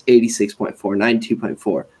 90.6, 86.4,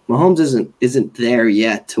 92.4. Mahomes isn't there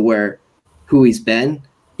yet to where who he's been,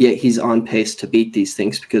 yet he's on pace to beat these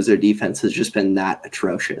things because their defense has just been that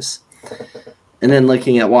atrocious. And then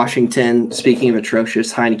looking at Washington, speaking of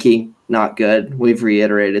atrocious, Heinicke, not good. We've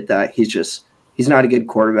reiterated that. He's not a good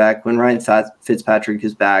quarterback. When Ryan Fitzpatrick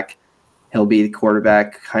is back, he'll be the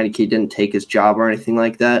quarterback. Heinicke didn't take his job or anything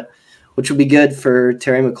like that, which will be good for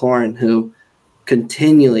Terry McLaurin, who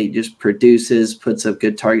continually just produces, puts up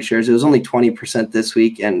good target shares. It was only 20% this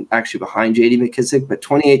week and actually behind J.D. McKissic, but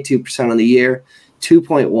 28.2% on the year,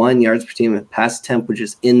 2.1 yards per team pass attempt, which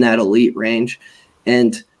is in that elite range.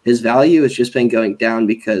 And his value has just been going down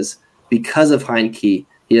because of Heinicke.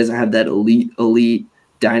 He doesn't have that elite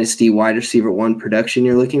dynasty wide receiver 1 production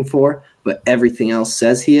you're looking for, but everything else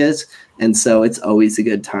says he is. And so it's always a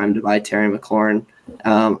good time to buy Terry McLaurin.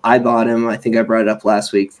 I bought him. I think I brought it up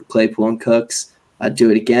last week for Claypool and Cooks. I'd do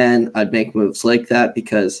it again. I'd make moves like that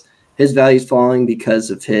because his value's falling because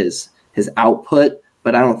of his output,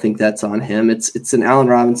 but I don't think that's on him. It's an Allen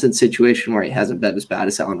Robinson situation where he hasn't been as bad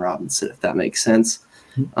as Allen Robinson, if that makes sense.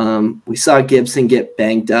 We saw Gibson get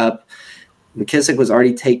banged up. McKissic was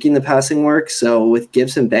already taking the passing work, so with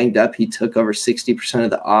Gibson banged up, he took over 60% of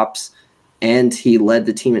the ops, and he led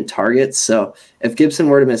the team in targets. So if Gibson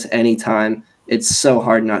were to miss any time, it's so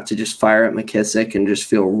hard not to just fire at McKissic and just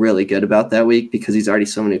feel really good about that week because he's already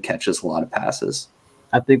someone who catches a lot of passes.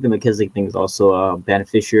 I think the McKissic thing is also a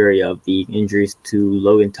beneficiary of the injuries to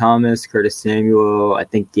Logan Thomas, Curtis Samuel. I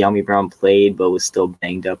think De'Ami Brown played but was still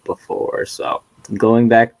banged up before, so going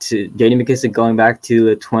back to J.D. McKissic, going back to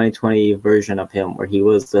the 2020 version of him where he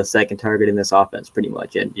was the second target in this offense pretty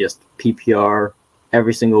much, and just PPR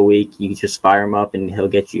every single week. You just fire him up and he'll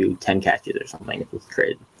get you 10 catches or something if he's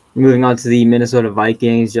traded. Moving on to the Minnesota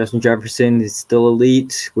Vikings, Justin Jefferson is still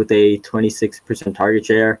elite with a 26% target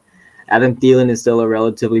share. Adam Thielen is still a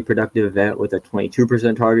relatively productive vet with a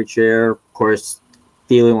 22% target share. Of course,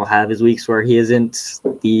 Thielen will have his weeks where he isn't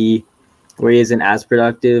as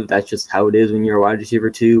productive. That's just how it is when you're a wide receiver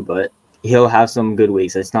too, but he'll have some good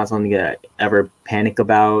weeks. It's not something that I ever panic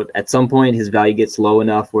about. At some point, his value gets low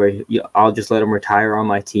enough where I'll just let him retire on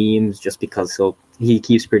my teams just because he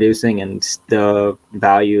keeps producing and the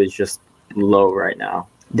value is just low right now.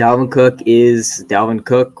 Dalvin Cook,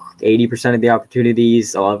 80% of the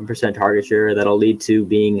opportunities, 11% target share. That'll lead to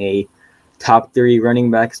being a top 3 running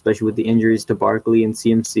back, especially with the injuries to Barkley and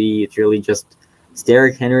CMC. It's really just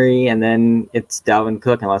Derrick Henry, and then it's Dalvin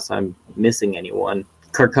Cook, unless I'm missing anyone.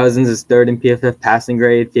 Kirk Cousins is 3rd in PFF passing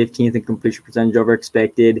grade, 15th in completion percentage over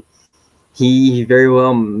expected. He very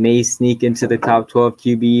well may sneak into the top 12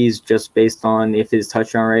 QBs just based on if his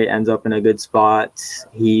touchdown rate ends up in a good spot.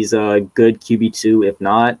 He's a good QB2. If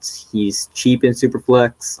not, he's cheap in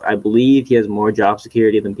Superflex. I believe he has more job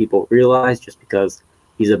security than people realize just because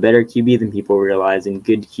he's a better QB than people realize, and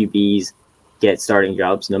good QBs get starting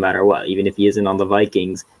jobs no matter what. Even if he isn't on the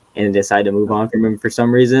Vikings and decide to move on from him for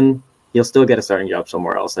some reason, he'll still get a starting job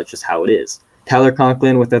somewhere else. That's just how it is. Tyler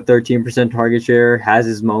Conklin with a 13% target share has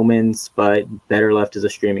his moments, but better left as a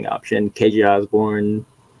streaming option. KJ Osborne,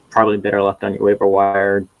 probably better left on your waiver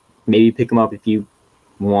wire. Maybe pick him up if you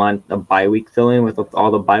want a bye week fill-in with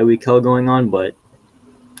all the bye week hell going on, but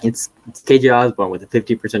it's KJ Osborne with a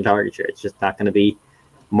 50% target share. It's just not going to be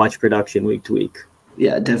much production week to week.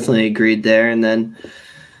 Yeah, definitely agreed there. And then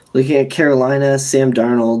looking at Carolina, Sam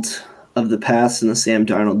Darnold of the past and the Sam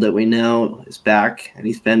Darnold that we know is back, and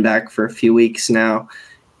he's been back for a few weeks now.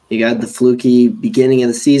 You got the fluky beginning of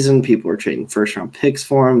the season. People were trading first-round picks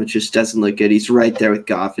for him. It just doesn't look good. He's right there with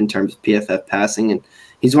Goff in terms of PFF passing, and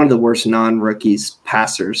he's one of the worst non-rookies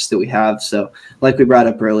passers that we have. So like we brought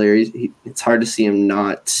up earlier, it's hard to see him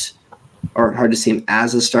hard to see him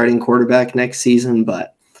as a starting quarterback next season,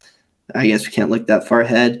 but I guess we can't look that far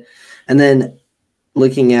ahead. And then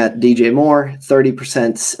looking at DJ Moore,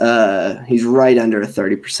 30%, he's right under a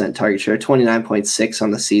 30% target share, 29.6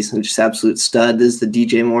 on the season, just absolute stud. This is the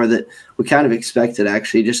DJ Moore that we kind of expected,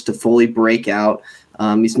 actually, just to fully break out.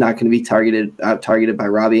 He's not going to be targeted by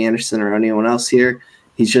Robbie Anderson or anyone else here.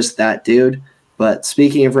 He's just that dude. But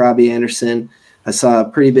speaking of Robbie Anderson, I saw a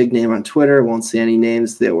pretty big name on Twitter. I won't say any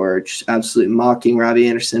names that were just absolutely mocking Robbie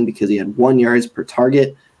Anderson because he had 1 yards per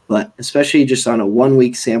target. But especially just on a 1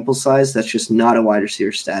 week sample size, that's just not a wide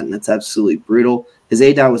receiver stat, and that's absolutely brutal. His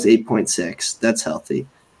ADOT was 8.6. That's healthy.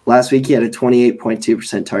 Last week, he had a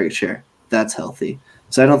 28.2% target share. That's healthy.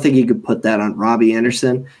 So I don't think you could put that on Robbie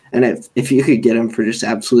Anderson. And if you could get him for just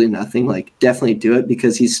absolutely nothing, like, definitely do it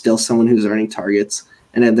because he's still someone who's earning targets.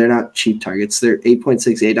 And they're not cheap targets. Their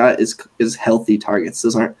 8.6 ADOT is healthy targets.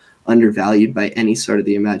 Those aren't undervalued by any sort of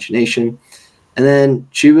the imagination. And then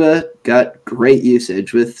Chuba got great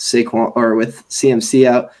usage with Saquon or with CMC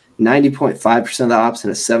out, 90.5% of the ops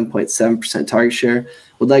and a 7.7% target share.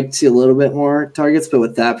 Would like to see a little bit more targets, but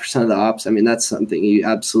with that percent of the ops, I mean, that's something you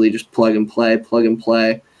absolutely just plug and play.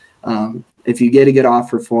 If you get a good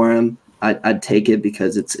offer for him, I'd take it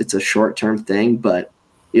because it's a short-term thing. But,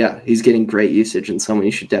 yeah, he's getting great usage and someone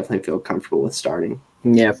you should definitely feel comfortable with starting.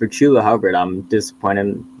 Yeah, for Chuba Hubbard, I'm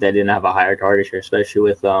disappointed they didn't have a higher target share, especially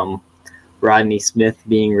with Rodney Smith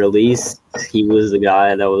being released. He was the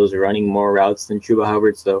guy that was running more routes than Chuba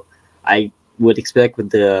Hubbard, so I would expect with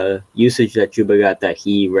the usage that Chuba got that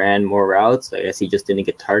he ran more routes. I guess he just didn't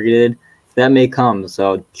get targeted. That may come,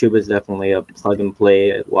 so Chuba's definitely a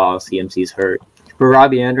plug-and-play while CMC's hurt. For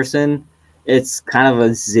Robbie Anderson, it's kind of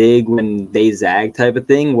a zig when they zag type of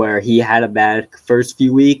thing where he had a bad first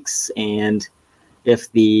few weeks, and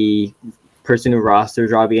if the person who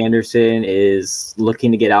rosters Robbie Anderson is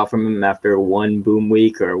looking to get out from him after one boom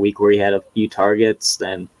week or a week where he had a few targets,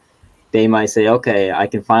 then they might say, okay, I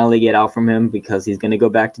can finally get out from him because he's going to go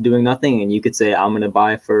back to doing nothing. And you could say, I'm going to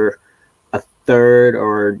buy for a third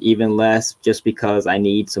or even less just because I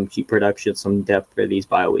need some cheap production, some depth for these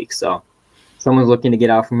bye weeks. So someone's looking to get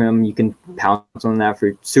out from him, you can pounce on that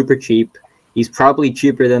for super cheap. He's probably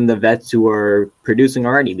cheaper than the vets who are producing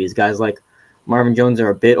already. These guys like Marvin Jones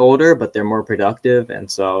are a bit older, but they're more productive, and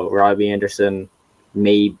so Robbie Anderson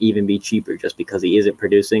may even be cheaper just because he isn't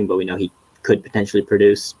producing, but we know he could potentially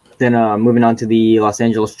produce. Then moving on to the Los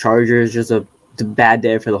Angeles Chargers, just a bad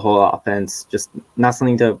day for the whole offense. Just not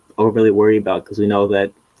something to overly worry about because we know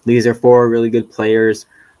that these are four really good players.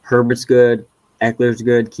 Herbert's good, Eckler's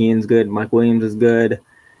good, Keenan's good, Mike Williams is good.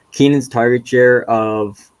 Keenan's target share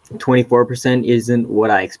of 24% isn't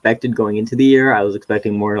what I expected going into the year. I was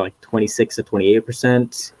expecting more like 26 to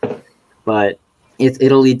 28%, but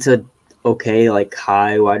it'll lead to okay, like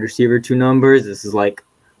high wide receiver 2 numbers. This is like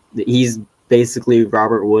he's basically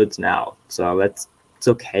Robert Woods now, so it's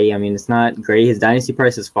okay. I mean, it's not great. His dynasty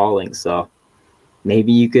price is falling, so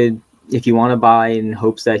maybe you could, if you want to buy in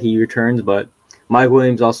hopes that he returns. But Mike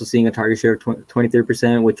Williams also seeing a target share of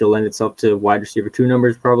 23%, which will lend itself to wide receiver 2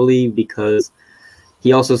 numbers probably because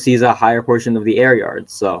he also sees a higher portion of the air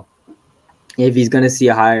yards. So if he's going to see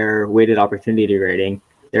a higher weighted opportunity rating,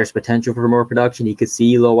 there's potential for more production. He could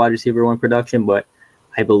see low wide receiver 1 production, but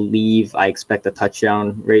I expect the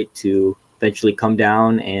touchdown rate to eventually come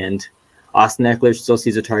down. And Austin Eckler still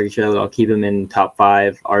sees a target share that'll keep him in top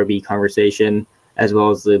 5 RB conversation, as well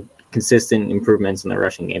as the consistent improvements in the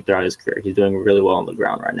rushing game throughout his career. He's doing really well on the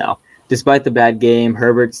ground right now. Despite the bad game,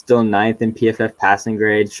 Herbert's still 9th in PFF passing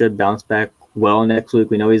grade, should bounce back well next week.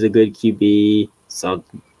 We know he's a good QB, so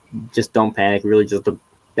just don't panic. Really just a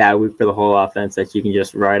bad week for the whole offense that you can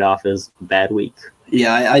just write off as a bad week.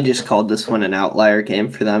 Yeah, I just called this one an outlier game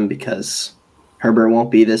for them because Herbert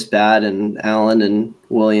won't be this bad and Allen and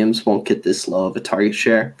Williams won't get this low of a target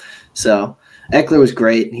share. So Eckler was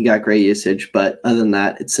great. He got great usage, but other than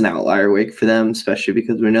that, it's an outlier week for them, especially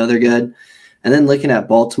because we know they're good. And then looking at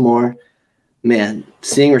Baltimore, Man,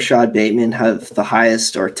 seeing Rashad Bateman have the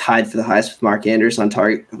highest or tied for the highest with Mark Andrews on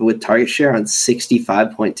target share on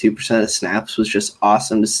 65.2% of snaps was just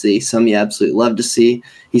awesome to see. Something you absolutely love to see.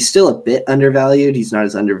 He's still a bit undervalued. He's not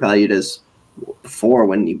as undervalued as before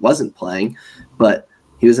when he wasn't playing, but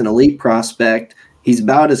he was an elite prospect. He's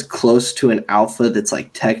about as close to an alpha that's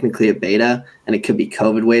like technically a beta, and it could be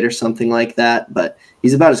COVID weight or something like that, but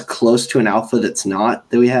he's about as close to an alpha that's not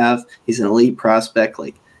that we have. He's an elite prospect.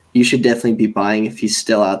 Like, you should definitely be buying if he's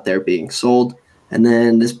still out there being sold. And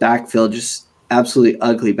then this backfield, just absolutely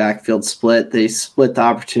ugly backfield split. They split the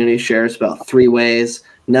opportunity shares about 3 ways.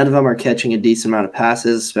 None of them are catching a decent amount of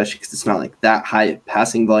passes, especially because it's not like that high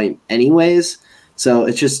passing volume anyways. So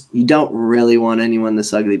it's just, you don't really want anyone in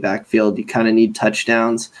this ugly backfield. You kind of need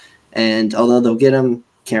touchdowns. And although they'll get them,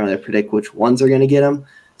 can't really predict which ones are going to get them.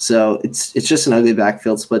 So it's just an ugly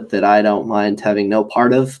backfield split that I don't mind having no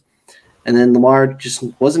part of. And then Lamar just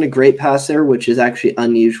wasn't a great passer, which is actually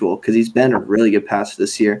unusual because he's been a really good passer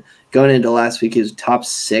this year. Going into last week, he was top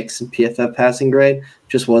 6 in PFF passing grade.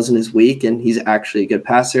 Just wasn't his week, and he's actually a good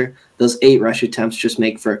passer. Those 8 rush attempts just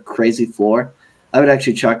make for a crazy floor. I would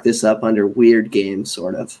actually chalk this up under weird games,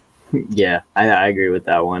 sort of. Yeah, I agree with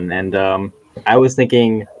that one. And I was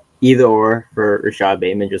thinking either or for Rashad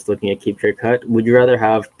Bateman, just looking at keep trade cut. Would you rather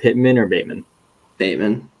have Pittman or Bateman?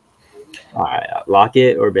 Bateman. All right,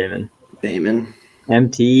 Lockett or Bateman? Bateman.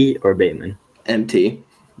 MT or Bateman? MT.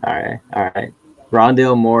 All right.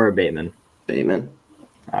 Rondale Moore or Bateman? Bateman.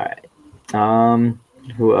 All right.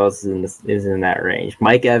 Who else is in that range?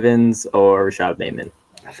 Mike Evans or Rashad Bateman?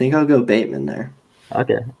 I think I'll go Bateman there.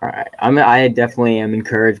 Okay. All right. I definitely am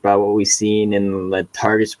encouraged by what we've seen in the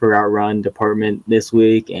targets per route run department this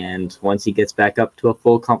week. And once he gets back up to a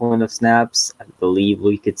full complement of snaps, I believe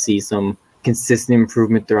we could see some consistent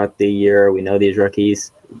improvement throughout the year. We know these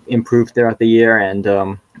rookies improve throughout the year,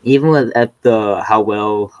 and even at how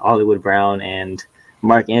well Hollywood Brown and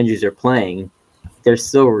Mark Andrews are playing, there's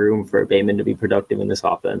still room for Bateman to be productive in this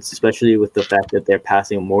offense, especially with the fact that they're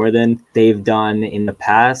passing more than they've done in the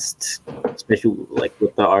past, especially like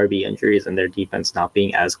with the RB injuries and their defense not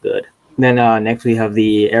being as good. Then next we have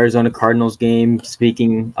the Arizona Cardinals game.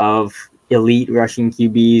 Speaking of elite rushing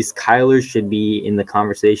QBs, Kyler should be in the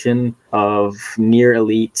conversation of near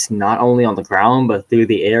elite, not only on the ground, but through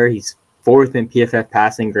the air. He's 4th in PFF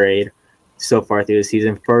passing grade so far through the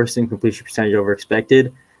season, 1st in completion percentage over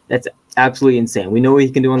expected. That's absolutely insane. We know what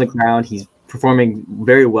he can do on the ground. He's performing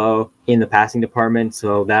very well in the passing department,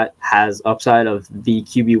 so that has upside of the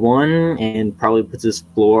QB1 and probably puts his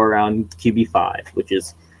floor around QB5, which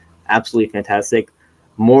is absolutely fantastic.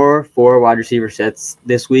 More 4 wide receiver sets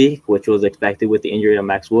this week, which was expected with the injury of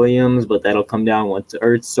Max Williams, but that'll come down once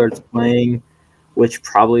Ertz starts playing, which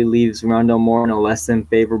probably leaves Rondale Moore in a less than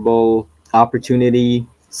favorable opportunity.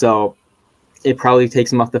 So it probably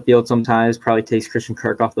takes him off the field sometimes, probably takes Christian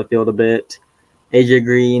Kirk off the field a bit. AJ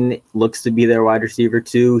Green looks to be their wide receiver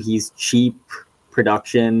too. He's cheap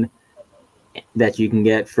production that you can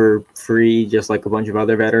get for free, just like a bunch of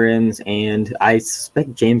other veterans. And I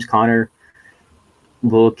suspect James Conner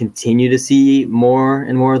will continue to see more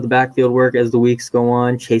and more of the backfield work as the weeks go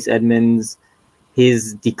on. Chase Edmonds,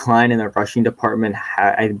 his decline in the rushing department,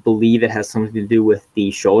 I believe it has something to do with the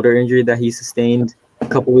shoulder injury that he sustained a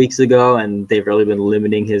couple weeks ago, and they've really been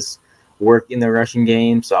limiting his work in the rushing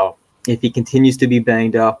game. So if he continues to be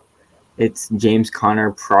banged up, it's James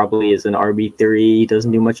Conner probably is an RB3. He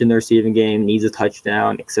doesn't do much in the receiving game, needs a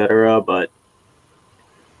touchdown, etc. But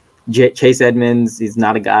Chase Edmonds is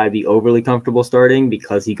not a guy I'd be overly comfortable starting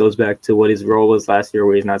because he goes back to what his role was last year,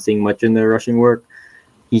 where he's not seeing much in the rushing work.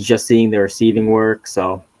 He's just seeing the receiving work.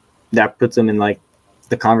 So that puts him in like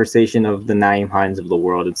the conversation of the Nyheim Hines of the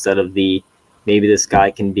world instead of the maybe this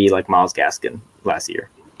guy can be like Myles Gaskin last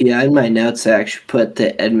year. Yeah, in my notes, I actually put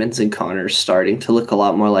that Edmonds and Connor starting to look a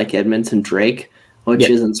lot more like Edmonds and Drake, which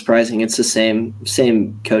isn't surprising. It's the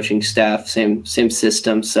same coaching staff, same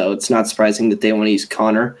system, so it's not surprising that they want to use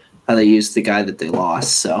Connor how they used the guy that they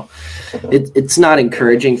lost. So it's not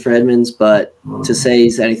encouraging for Edmonds, but to say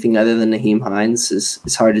he's anything other than Nyheim Hines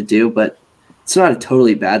is hard to do, but it's not a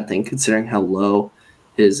totally bad thing considering how low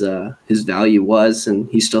his value was, and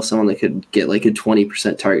he's still someone that could get like a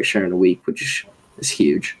 20% target share in a week, which is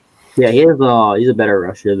huge. Yeah, he's a better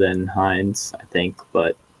rusher than Hines, I think,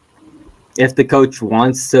 but if the coach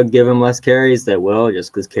wants to give him less carries, they will,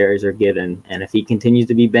 just because carries are given. And if he continues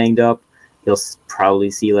to be banged up, he'll probably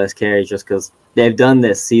see less carries just because they've done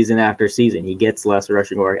this season after season. He gets less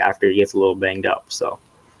rushing work after he gets a little banged up. So,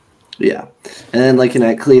 yeah. And then looking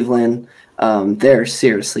at Cleveland, they're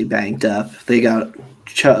seriously banged up. They got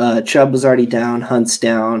Chubb was already down. Hunt's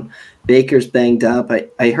down. Baker's banged up.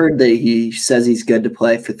 I heard that he says he's good to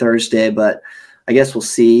play for Thursday, but I guess we'll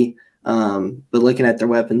see. But looking at their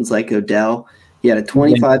weapons like Odell, he had a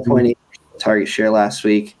 25.8 target share last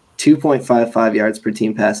week, 2.55 yards per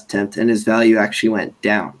team pass attempt, and his value actually went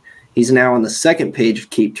down. He's now on the second page of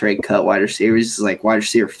Keep Trade Cut wide receivers. He's like wide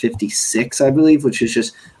receiver 56, I believe, which is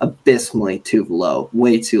just abysmally too low,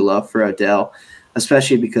 way too low for Odell,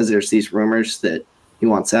 especially because there's these rumors that he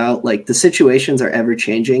wants out. Like, the situations are ever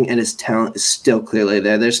changing, and his talent is still clearly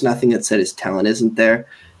there. There's nothing that said his talent isn't there.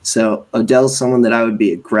 So Odell's someone that I would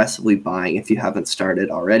be aggressively buying if you haven't started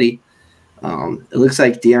already. It looks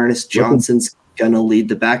like Dearness Johnson's going to lead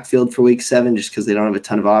the backfield for week 7 just because they don't have a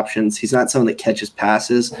ton of options. He's not someone that catches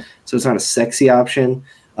passes, so it's not a sexy option.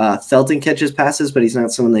 Felton catches passes, but he's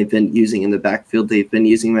not someone they've been using in the backfield. They've been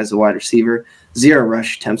using him as a wide receiver. 0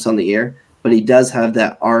 rush attempts on the year, but he does have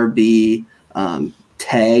that RB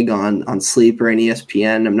tag on Sleeper and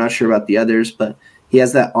ESPN. I'm not sure about the others, but he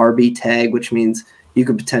has that RB tag, which means you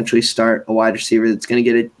could potentially start a wide receiver that's going to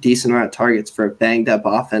get a decent amount of targets for a banged-up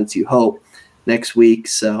offense, you hope, next week.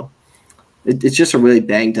 So it's just a really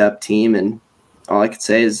banged-up team, and all I could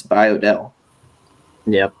say is buy Odell.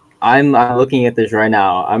 Yep. I'm looking at this right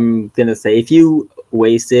now. I'm going to say if you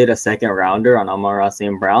wasted a second-rounder on Amon-Ra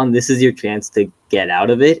St. Brown, this is your chance to get out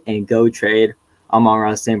of it and go trade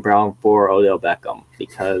Amon-Ra St. Brown for Odell Beckham,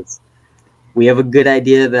 because we have a good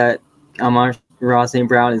idea that Amon-Ra St.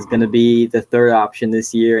 Brown is going to be the third option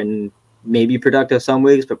this year and maybe productive some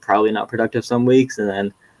weeks, but probably not productive some weeks, and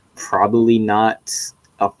then probably not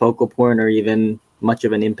a focal point or even much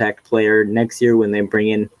of an impact player next year when they bring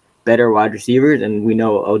in better wide receivers. And we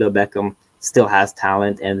know Odell Beckham still has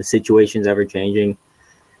talent and the situation's ever changing.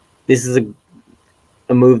 This is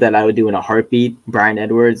a move that I would do in a heartbeat. Brian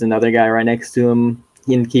Edwards, another guy right next to him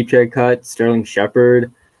in Keep Trade Cut. Sterling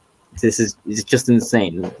Shepard. It's just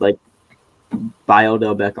insane. Like, buy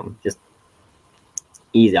Odell Beckham. Just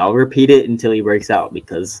easy. I'll repeat it until he breaks out,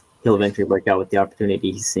 because he'll eventually break out with the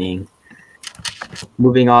opportunity he's seeing.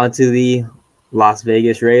 Moving on to the Las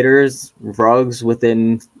Vegas Raiders. Ruggs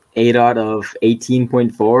within ADOT of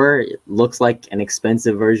 18.4. It looks like an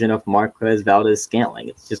expensive version of Marquez Valdes-Scantling.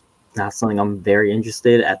 It's just not something I'm very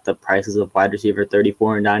interested at the prices of wide receiver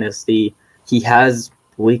 34 in Dynasty. He has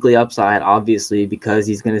weekly upside, obviously, because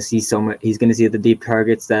he's going to see so much. He's going to see the deep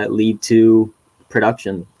targets that lead to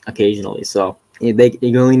production occasionally. So he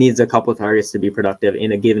only needs a couple of targets to be productive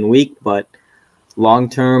in a given week, but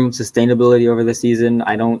long-term sustainability over the season,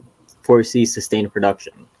 I don't foresee sustained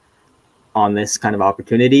production on this kind of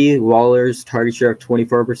opportunity. Waller's target share of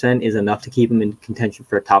 24% is enough to keep him in contention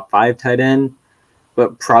for a top 5 tight end,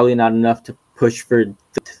 but probably not enough to push for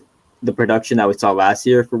the production that we saw last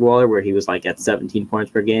year for Waller, where he was like at 17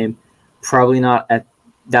 points per game. Probably not at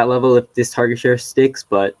that level if this target share sticks,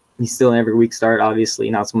 but he's still an every week start, obviously,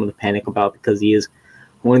 not someone to panic about, because he is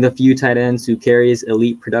one of the few tight ends who carries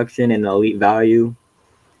elite production and elite value.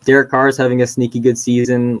 Derek Carr is having a sneaky good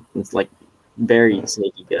season. It's like very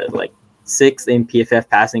sneaky good, like 6th in PFF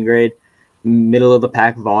passing grade, middle of the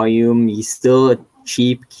pack volume. He's still a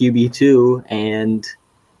cheap QB2, and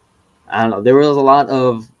I don't know. There was a lot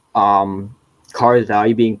of Carr's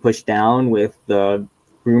value being pushed down with the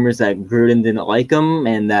rumors that Gruden didn't like him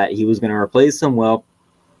and that he was going to replace him. Well,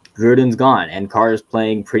 Gruden's gone, and Carr is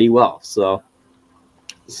playing pretty well. So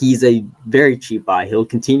he's a very cheap buy. He'll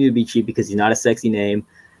continue to be cheap because he's not a sexy name,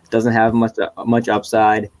 doesn't have much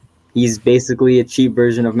upside. He's basically a cheap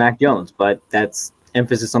version of Mac Jones, but that's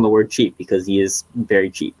emphasis on the word cheap because he is very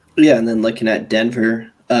cheap. Yeah, and then looking at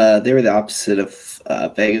Denver, they were the opposite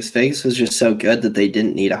of Vegas. Vegas was just so good that they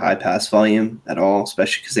didn't need a high pass volume at all,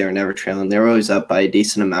 especially because they were never trailing. They were always up by a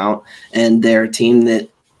decent amount, and they're a team that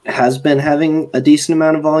has been having a decent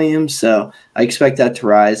amount of volume, so I expect that to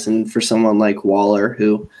rise. And for someone like Waller,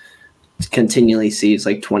 who continually sees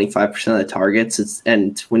like 25% of the targets,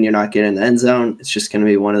 and when you're not getting in the end zone, it's just going to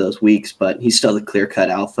be one of those weeks. But he's still the clear-cut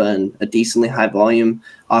alpha and a decently high volume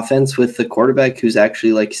offense with the quarterback who's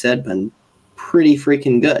actually, like you said, been pretty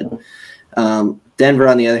freaking good. Denver,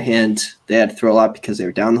 on the other hand, they had to throw a lot because they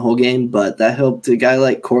were down the whole game, but that helped a guy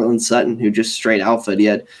like Cortland Sutton, who just straight alpha. He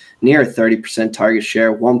had near a 30% target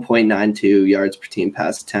share, 1.92 yards per team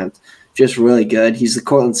pass attempt. Just really good. He's the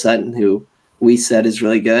Cortland Sutton who we said is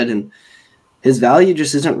really good, and his value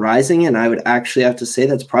just isn't rising, and I would actually have to say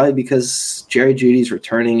that's probably because Jerry Jeudy's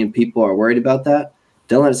returning and people are worried about that.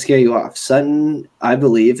 Don't let it scare you off. Sutton, I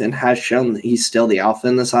believe, and has shown that he's still the alpha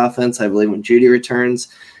in this offense. I believe when Jeudy returns,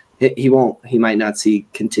 he might not see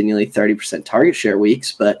continually 30% target share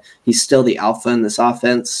weeks, but he's still the alpha in this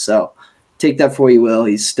offense. So take that for you will.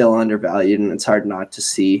 He's still undervalued, and it's hard not to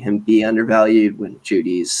see him be undervalued when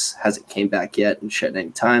Judy's hasn't came back yet and should any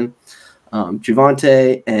time.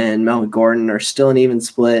 Javonte and Melvin Gordon are still an even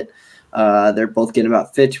split. They're both getting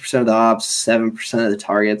about 50% of the ops, 7% of the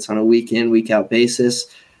targets on a week-in, week-out basis.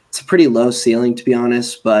 It's a pretty low ceiling, to be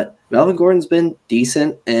honest, but Melvin Gordon's been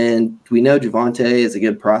decent, and we know Javonte is a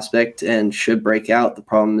good prospect and should break out. The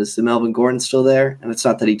problem is that Melvin Gordon's still there, and it's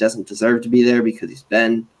not that he doesn't deserve to be there because he's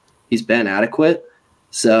been adequate.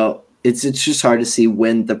 So it's just hard to see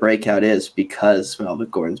when the breakout is because Melvin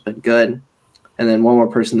Gordon's been good. And then one more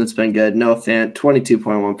person that's been good, Noah Fant,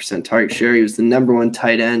 22.1% target share. He was the number one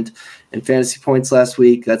tight end in fantasy points last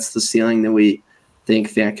week. That's the ceiling that we think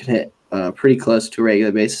Fant can hit pretty close to a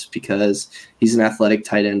regular basis because he's an athletic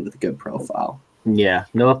tight end with a good profile. Yeah,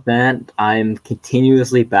 Noah Fant, I'm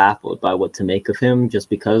continuously baffled by what to make of him just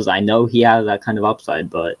because I know he has that kind of upside,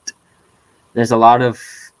 but there's a lot of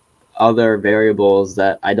other variables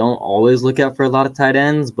that I don't always look at for a lot of tight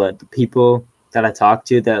ends, but the people that I talk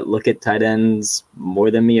to that look at tight ends more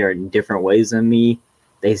than me or in different ways than me,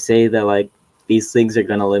 they say that like these things are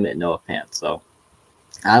going to limit Noah Fant. So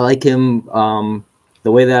I like him.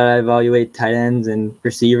 The way that I evaluate tight ends and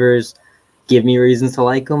receivers give me reasons to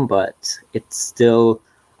like him, but it's still,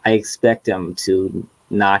 I expect him to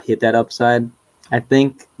not hit that upside, I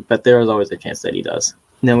think, but there is always a chance that he does.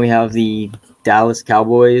 And then we have the Dallas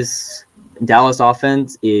Cowboys. Dallas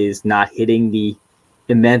offense is not hitting the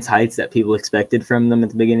immense heights that people expected from them at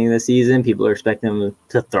the beginning of the season. People are expecting them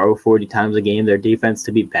to throw 40 times a game, their defense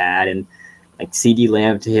to be bad, and like CeeDee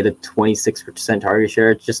Lamb to hit a 26% target share.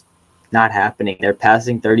 It's just not happening. They're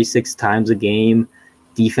passing 36 times a game.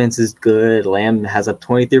 Defense is good. Lamb has a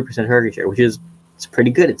 23% target share, which is it's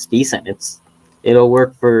pretty good. It's decent. It'll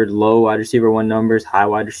work for low wide receiver 1 numbers, high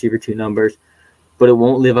wide receiver 2 numbers, but it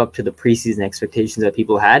won't live up to the preseason expectations that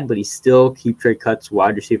people had. But he's still keep trade cuts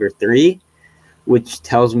wide receiver 3, which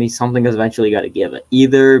tells me something has eventually got to give it.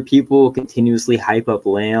 Either people continuously hype up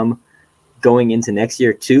Lamb going into next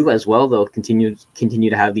year too, as well. They'll continue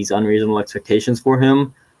to have these unreasonable expectations for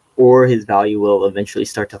him, or his value will eventually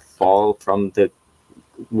start to fall from the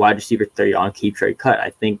wide receiver 3 on keep trade cut. I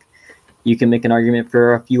think you can make an argument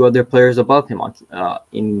for a few other players above him on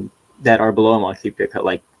that are below him on keep trade cut,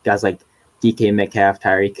 like guys like DK Metcalf,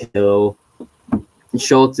 Tyreek Hill.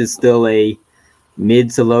 Schultz is still a mid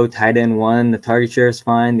to low tight end 1. The target share is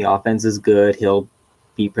fine. The offense is good. He'll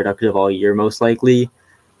be productive all year, most likely.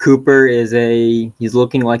 Cooper he's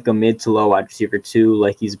looking like a mid to low wide receiver 2,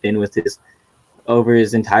 like he's been with over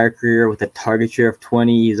his entire career with a target share of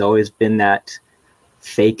 20. He's always been that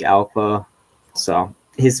fake alpha. So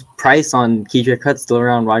his price on key trade cut's still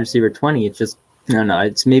around wide receiver 20. It's just, I don't know.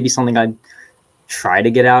 It's maybe something I'd try to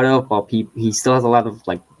get out of while he still has a lot of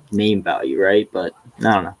like name value, right? But I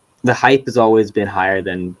don't know. The hype has always been higher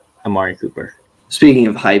than Amari Cooper. Speaking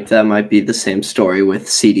of hype, that might be the same story with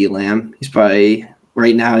CeeDee Lamb. He's probably,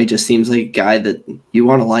 right now, he just seems like a guy that you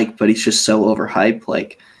want to like, but he's just so overhyped.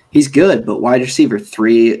 Like, he's good, but wide receiver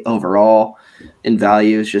 3 overall in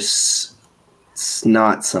value is just it's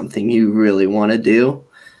not something you really want to do.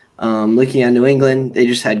 Looking at New England, they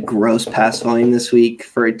just had gross pass volume this week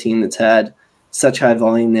for a team that's had such high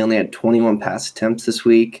volume. They only had 21 pass attempts this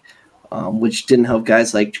week, which didn't help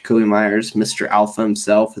guys like Jakobi Meyers, Mr. Alpha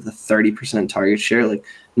himself, with a 30% target share. Like,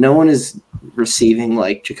 no one is receiving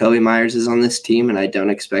like Jakobi Meyers is on this team, and I don't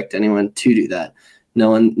expect anyone to do that. No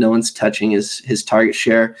one's touching his target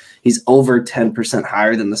share. He's over 10%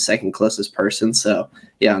 higher than the second closest person. So,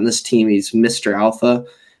 yeah, on this team, he's Mr. Alpha.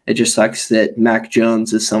 It just sucks that Mac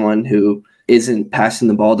Jones is someone who isn't passing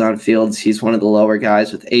the ball downfield. He's one of the lower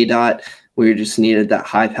guys with ADOT. We just needed that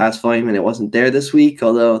high pass volume, and it wasn't there this week,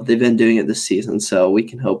 although they've been doing it this season. So we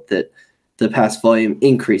can hope that the pass volume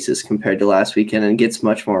increases compared to last weekend and gets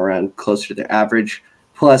much more around closer to their average.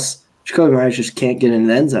 Plus, Jakobi Meyers just can't get in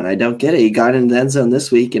the end zone. I don't get it. He got in the end zone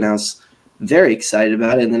this week, and I was very excited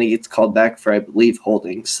about it, and then he gets called back for, I believe,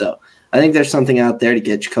 holding. So I think there's something out there to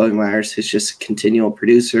get Jakobi Meyers, who's just a continual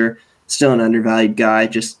producer, still an undervalued guy.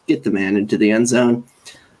 Just get the man into the end zone.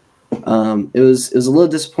 It was a little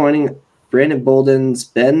disappointing. Brandon Bolden's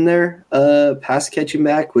been their pass catching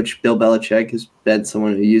back, which Bill Belichick has been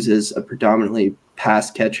someone who uses a predominantly pass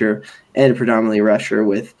catcher and a predominantly rusher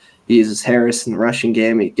with. He uses Harris in the rushing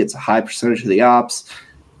game. He gets a high percentage of the ops,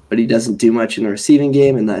 but he doesn't do much in the receiving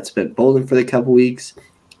game, and that's been Bolden for the couple weeks.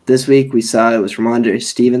 This week we saw it was Ramondre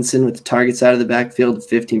Stevenson with the targets out of the backfield,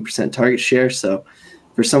 15% target share. So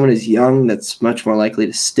for someone who's young, that's much more likely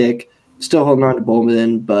to stick. Still holding on to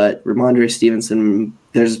Bolden, but Ramondre Stevenson,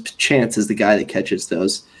 there's a chance is the guy that catches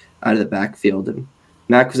those out of the backfield and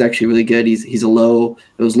Mac was actually really good. It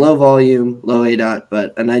was low volume, low A dot,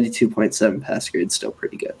 but a 92.7 pass grade is still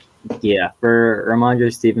pretty good. Yeah, for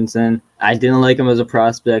Ramondre Stevenson, I didn't like him as a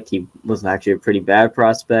prospect. He was actually a pretty bad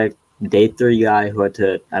prospect. Day 3 guy who had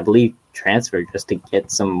to, I believe, transfer just to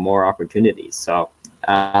get some more opportunities. So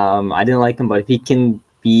I didn't like him, but if he can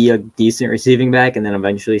be a decent receiving back and then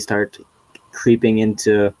eventually start creeping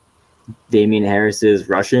into Damian Harris's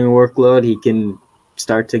rushing workload, he can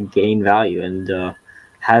start to gain value and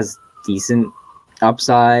has decent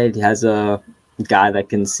upside. Has a guy that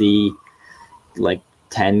can see like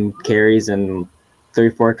 10 carries and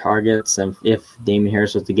 3-4 targets. And if Damian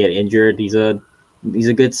Harris was to get injured, he's a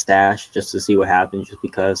good stash just to see what happens, just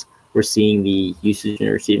because we're seeing the usage in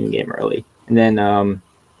the receiving game early. And then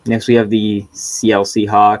next we have the Seattle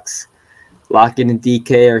Seahawks. Lockett and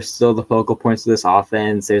DK are still the focal points of this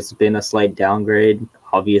offense. There's been a slight downgrade,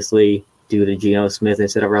 obviously, due to Geno Smith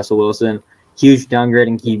instead of Russell Wilson. Huge downgrade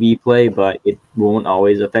in QB play, but it won't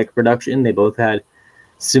always affect production. They both had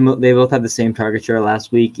the same target share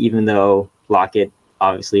last week, even though Lockett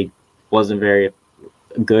obviously wasn't very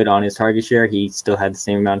good on his target share. He still had the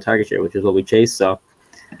same amount of target share, which is what we chased. So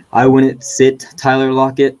I wouldn't sit Tyler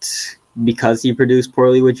Lockett because he produced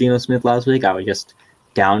poorly with Geno Smith last week. I would just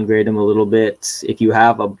downgrade him a little bit. If you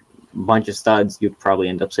have a bunch of studs, you'd probably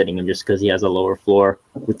end up sitting him just because he has a lower floor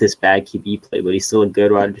with this bad QB play, but he's still a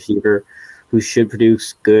good wide receiver who should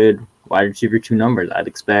produce good wide receiver 2 numbers, I'd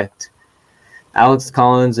expect. Alex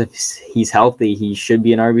Collins, if he's healthy, he should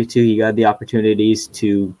be an RB2. He got the opportunities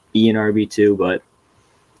to be an RB2, but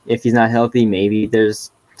if he's not healthy, maybe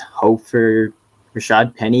there's hope for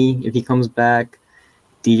Rashad Penny if he comes back.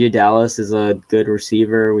 DJ Dallas is a good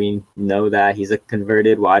receiver. We know that he's a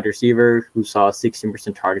converted wide receiver who saw a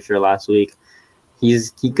 16% target share last week. He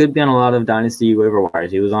could be on a lot of dynasty waiver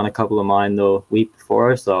wires. He was on a couple of mine the week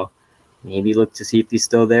before, so maybe look to see if he's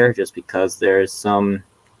still there, just because there's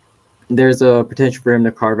a potential for him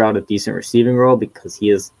to carve out a decent receiving role because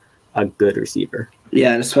he is a good receiver.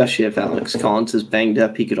 Yeah, and especially if Alex Collins is banged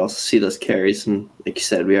up, he could also see those carries. And like you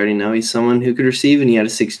said, we already know he's someone who could receive, and he had a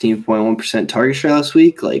 16.1% target share last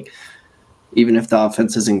week. Like, even if the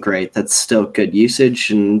offense isn't great, that's still good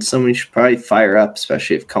usage, and someone should probably fire up,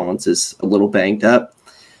 especially if Collins is a little banged up.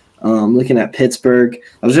 Looking at Pittsburgh,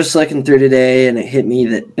 I was just looking through today, and it hit me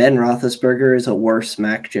that Ben Roethlisberger is a worse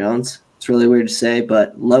Mac Jones. It's really weird to say,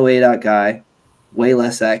 but low A.dot guy, way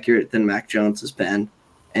less accurate than Mac Jones has been,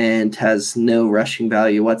 and has no rushing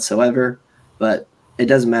value whatsoever. But it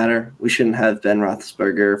doesn't matter. We shouldn't have Ben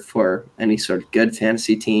Roethlisberger for any sort of good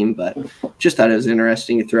fantasy team, but just thought it was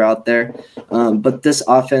interesting to throw out there. But this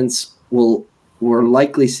offense we're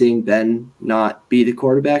likely seeing Ben not be the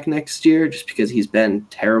quarterback next year just because he's been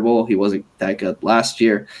terrible. He wasn't that good last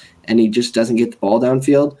year, and he just doesn't get the ball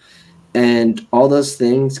downfield. And all those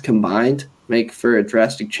things combined make for a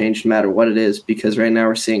drastic change no matter what it is, because right now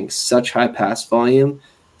we're seeing such high pass volume,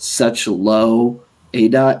 such low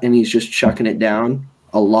A.dot, and he's just chucking it down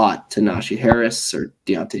a lot to Najee Harris or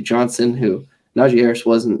Deontay Johnson, who Najee Harris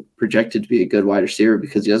wasn't projected to be a good wide receiver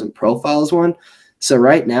because he doesn't profile as one. So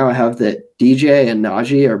right now I have that DJ and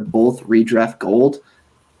Najee are both redraft gold,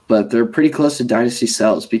 but they're pretty close to dynasty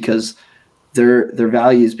sells because their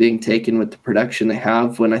value is being taken with the production they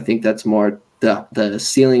have, when I think that's more the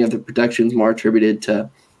ceiling of the production is more attributed to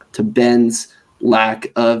Ben's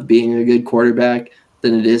lack of being a good quarterback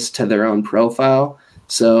than it is to their own profile.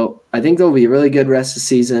 So I think there'll be a really good rest of the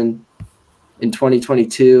season in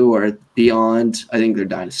 2022 or beyond. I think they're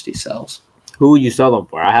dynasty sells. Who would you sell them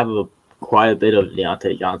for? I have quite a bit of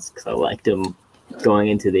Deontay Johnson because I liked him going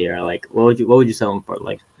into the year. Like, what would you sell him for?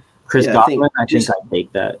 Like Chris Godwin? I think I'd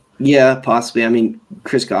take that. Yeah, possibly. I mean,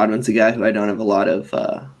 Chris Godwin's a guy who I don't have a lot of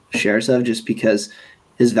shares of, just because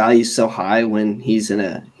his value is so high when he's in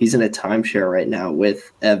a timeshare right now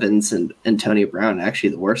with Evans and Antonio Brown, actually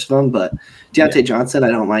the worst of them. But Deontay Johnson,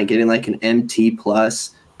 I don't mind getting like an MT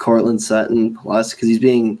plus, Cortland Sutton plus, because he's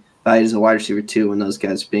being valued as a wide receiver 2 when those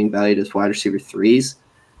guys are being valued as wide receiver 3s.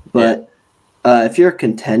 But if you're a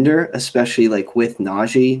contender, especially like with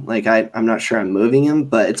Najee, like I'm not sure I'm moving him,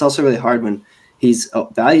 but it's also really hard when he's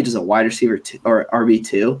valued as a wide receiver 2 or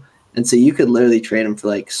RB2. And so you could literally trade him for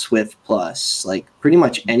like Swift plus, like pretty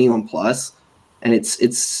much anyone plus, and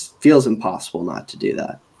it's feels impossible not to do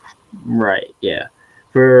that. Right, yeah.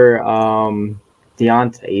 For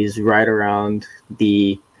Deontay, he's right around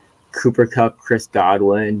the Cooper Kupp, Chris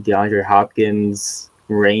Godwin, DeAndre Hopkins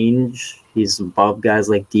range. He's above guys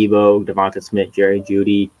like Debo, Devonta Smith, Jerry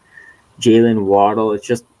Jeudy, Jalen Waddle. It's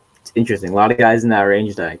interesting. A lot of guys in that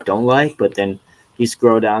range that I don't like, but then you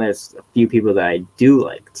scroll down, there's a few people that I do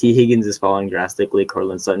like. T. Higgins is falling drastically.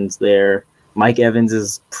 Cortland Sutton's there. Mike Evans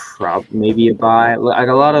is maybe a buy. Like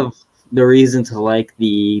a lot of the reason to like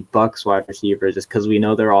the Bucks wide receivers is because we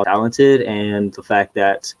know they're all talented, and the fact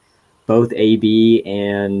that both AB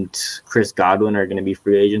and Chris Godwin are going to be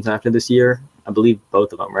free agents after this year. I believe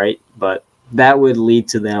both of them, right? But that would lead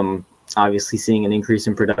to them obviously seeing an increase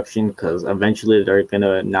in production because eventually they're going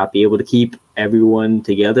to not be able to keep everyone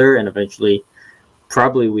together, and eventually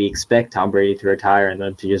probably we expect Tom Brady to retire and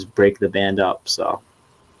then to just break the band up. So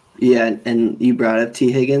yeah, and you brought up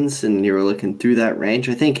T. Higgins, and you were looking through that range.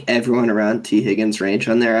 I think everyone around T. Higgins' range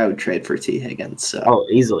on there, I would trade for T. Higgins. So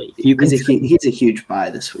easily. If you can he's a huge buy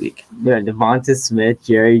this week. Yeah, Devonta Smith,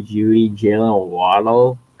 Jerry Jeudy, Jalen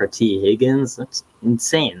Waddle for T. Higgins. That's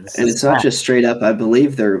insane. And it's not just straight up. I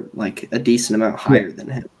believe they're like a decent amount higher than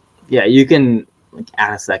him. Yeah, you can like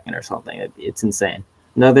add a second or something. It's insane.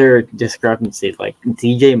 Another discrepancy, like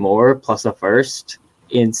DJ Moore plus a first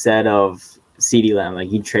instead of CeeDee Lamb.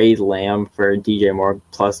 Like you trade Lamb for DJ Moore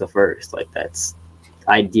plus a first. Like that's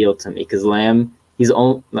ideal to me because Lamb,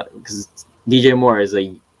 because DJ Moore is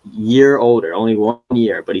a year older, only 1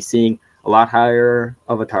 year, but he's seeing a lot higher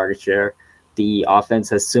of a target share. The offense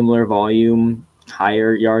has similar volume,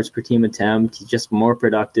 higher yards per team attempt. He's just more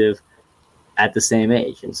productive at the same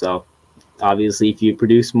age. And so obviously if you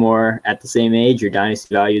produce more at the same age, your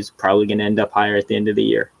dynasty value is probably going to end up higher at the end of the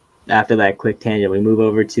year. After that quick tangent, we move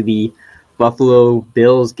over to the Buffalo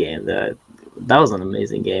Bills game. That was an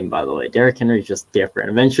amazing game, by the way. Derrick Henry is just different.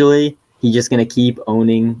 Eventually, he's just going to keep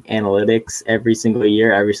owning analytics every single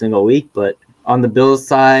year, every single week. But on the Bills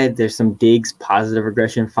side, there's some Diggs positive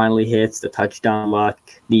regression finally hits, the touchdown luck.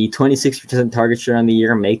 The 26% target share on the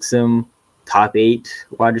year makes him top 8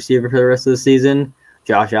 wide receiver for the rest of the season.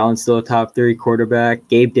 Josh Allen's still a top 3 quarterback.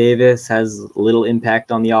 Gabe Davis has little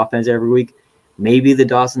impact on the offense every week. Maybe the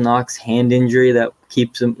Dawson Knox hand injury that'll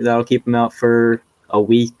keep him out for a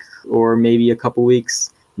week or maybe a couple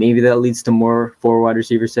weeks. Maybe that leads to more 4 wide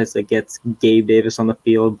receiver sets that gets Gabe Davis on the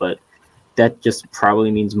field, but that just probably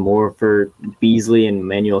means more for Beasley and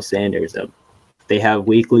Emmanuel Sanders. They have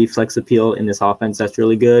weekly flex appeal in this offense that's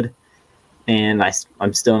really good, and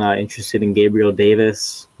I'm still not interested in Gabriel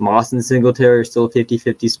Davis. Moss and Singletary are still a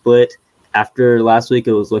 50-50 split. After last week,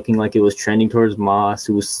 it was looking like it was trending towards Moss,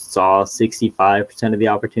 who saw 65% of the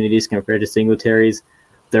opportunities compared to Singletary's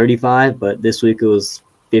 35, but this week it was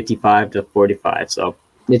 55 to 45. So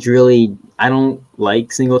it's really, I don't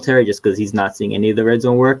like Singletary just because he's not seeing any of the red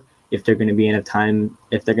zone work. If they're going to be in a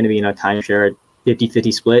timeshare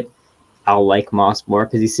 50-50 split, I'll like Moss more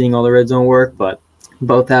because he's seeing all the red zone work, but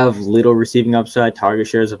both have little receiving upside, target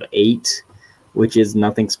shares of 8, which is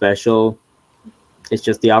nothing special. It's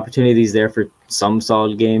just the opportunity's there for some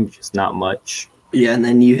solid games, just not much. Yeah, and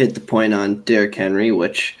then you hit the point on Derrick Henry,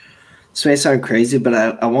 which this may sound crazy, but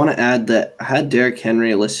I want to add that I had Derrick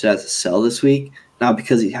Henry listed as a sell this week, not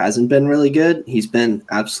because he hasn't been really good. He's been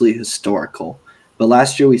absolutely historical. But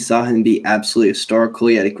last year we saw him be absolutely historical.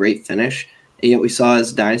 He had a great finish. And yet we saw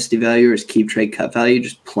his dynasty value or his keep trade cut value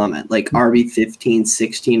just plummet, like RB 15,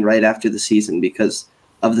 16 right after the season because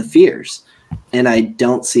of the fears. And I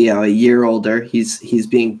don't see how a year older he's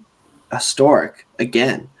being historic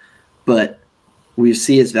again. But we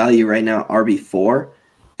see his value right now RB4.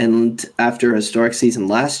 And after a historic season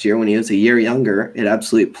last year when he was a year younger, it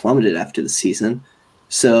absolutely plummeted after the season.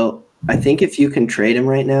 So I think if you can trade him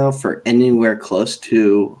right now for anywhere close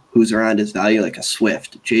to who's around his value, like a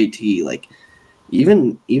Swift, JT, like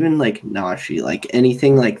even like Najee, like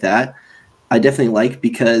anything like that, I definitely like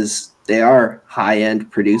because they are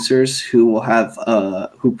high-end producers who will have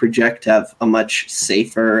who project to have a much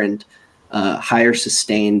safer and higher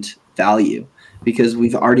sustained value. Because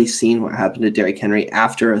we've already seen what happened to Derrick Henry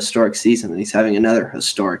after a historic season, and he's having another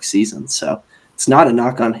historic season. So it's not a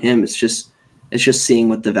knock on him. It's just seeing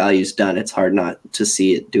what the value's done. It's hard not to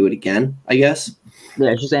see it do it again, I guess. Yeah,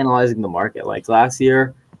 it's just analyzing the market. Like last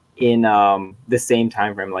year in the same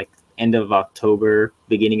time frame, like end of October,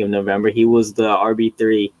 beginning of November, he was the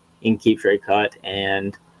RB3 in keep trade cut.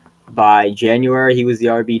 And by January, he was the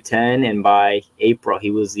RB10. And by April, he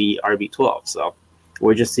was the RB12. So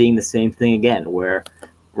we're just seeing the same thing again, where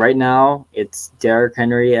right now it's Derrick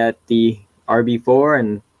Henry at the RB4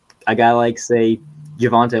 and a guy like, say,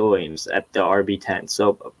 Javonte Williams at the RB10.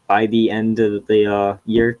 So by the end of the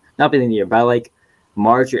year, not by the end of the year, by like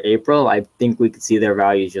March or April, I think we could see their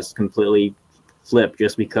values just completely flip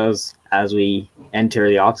just because as we enter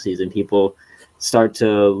the offseason, people start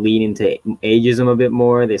to lean into ageism a bit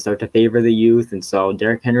more. They start to favor the youth. And so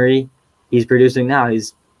Derrick Henry, he's producing now.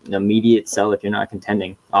 He's an immediate sell if you're not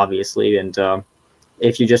contending, obviously. And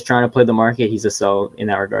if you're just trying to play the market, he's a sell in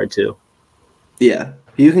that regard too. Yeah,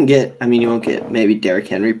 You can get, I mean, you won't get maybe Derrick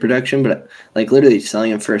Henry production, but like literally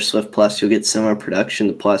selling him for a Swift Plus, you'll get similar production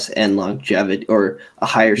to Plus and longevity, or a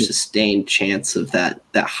higher sustained chance of that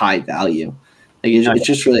high value. Like it's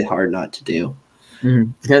just really hard not to do.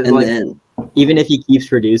 Mm-hmm. Because And then even if he keeps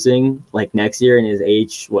producing like next year in his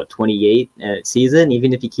age 28 season,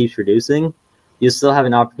 even if he keeps producing, you'll still have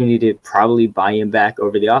an opportunity to probably buy him back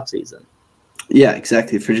over the offseason. Yeah,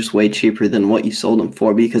 exactly. For just way cheaper than what you sold him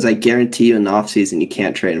for, because I guarantee you in the offseason you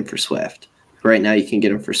can't trade him for Swift. Right now you can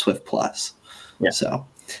get him for Swift Plus. Yeah. So,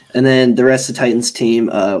 and then the rest of the Titans team,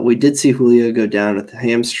 we did see Julio go down with the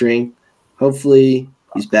hamstring. Hopefully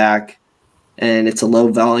he's back, and it's a low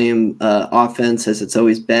volume offense as it's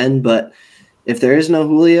always been. But if there is no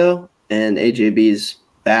Julio and AJB's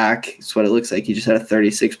back, it's what it looks like. He just had a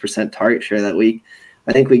 36% target share that week.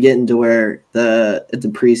 I think we get into where at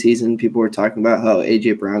the preseason people were talking about how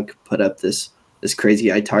AJ Brown could put up this crazy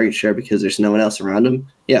high target share because there's no one else around him.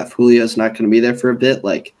 Yeah, if Julio's not going to be there for a bit,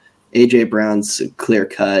 like AJ Brown's clear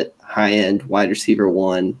cut, high end wide receiver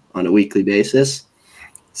 1 on a weekly basis.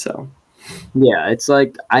 So yeah, it's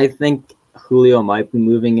like I think Julio might be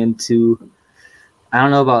moving into, I don't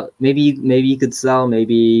know about, maybe you could sell,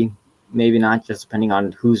 maybe not, just depending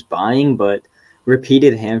on who's buying, but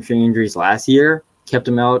repeated hamstring injuries last year kept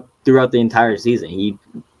him out throughout the entire season. He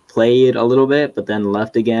played a little bit, but then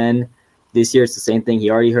left again. This year it's the same thing. He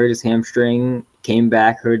already hurt his hamstring, came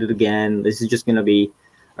back, hurt it again. This is just going to be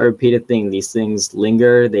a repeated thing. These things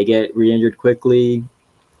linger. They get re-injured quickly,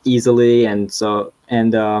 easily, and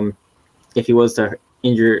if he was to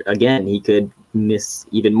injure again, he could miss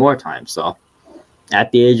even more time. So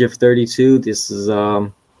at the age of 32, this is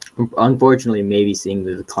unfortunately maybe seeing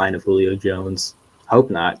the decline of Julio Jones. Hope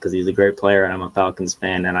not, because he's a great player and I'm a Falcons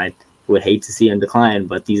fan, and I would hate to see him decline.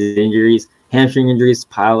 But these injuries, hamstring injuries,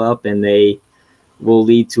 pile up, and they will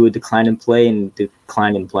lead to a decline in play and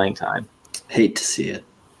decline in playing time. hate to see it.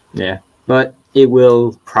 Yeah, but it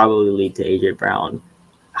will probably lead to AJ Brown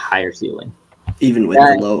higher ceiling. Even with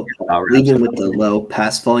the low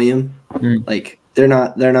pass volume, like they're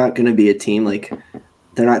not going to be a team like.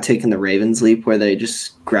 They're not taking the Ravens leap where they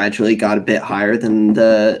just gradually got a bit higher than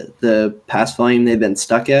the pass volume they've been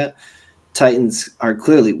stuck at. Titans are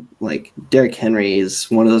clearly, like, Derrick Henry is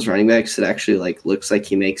one of those running backs that actually like looks like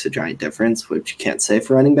he makes a giant difference, which you can't say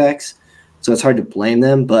for running backs. So it's hard to blame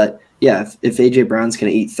them. But yeah, if AJ Brown's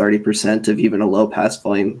going to eat 30% of even a low pass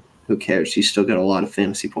volume, who cares? He's still got a lot of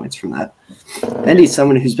fantasy points from that. And he's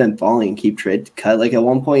someone who's been falling and keep trade cut. Like at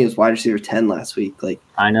one point he was wide receiver 10 last week. Like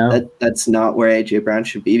I know that's not where AJ Brown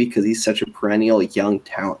should be because he's such a perennial young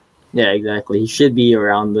talent. Yeah, exactly. He should be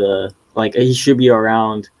around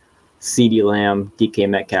CeeDee Lamb, DK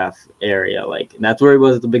Metcalf area. Like that's where he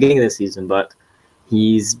was at the beginning of the season, but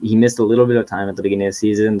he missed a little bit of time at the beginning of the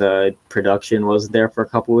season. The production wasn't there for a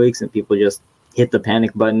couple weeks, and people just hit the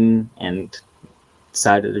panic button and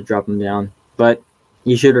decided to drop him down. But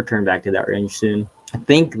he should return back to that range soon. I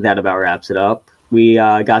think that about wraps it up. We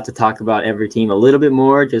got to talk about every team a little bit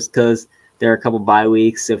more just because there are a couple bye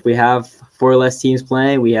weeks. If we have 4 less teams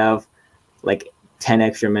playing, we have like 10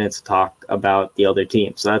 extra minutes to talk about the other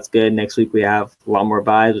teams. So that's good. Next week we have a lot more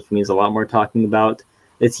buys, which means a lot more talking about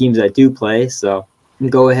the teams that do play. So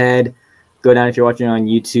go ahead, go down if you're watching on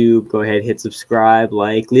YouTube. Go ahead, hit subscribe,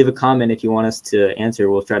 leave a comment if you want us to answer.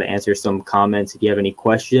 We'll try to answer some comments if you have any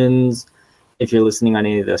questions. If you're listening on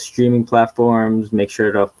any of the streaming platforms, make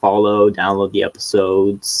sure to follow, download the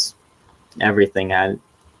episodes, everything. And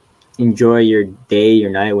enjoy your day,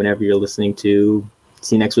 your night, whenever you're listening to.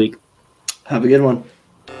 See you next week. Have a good one.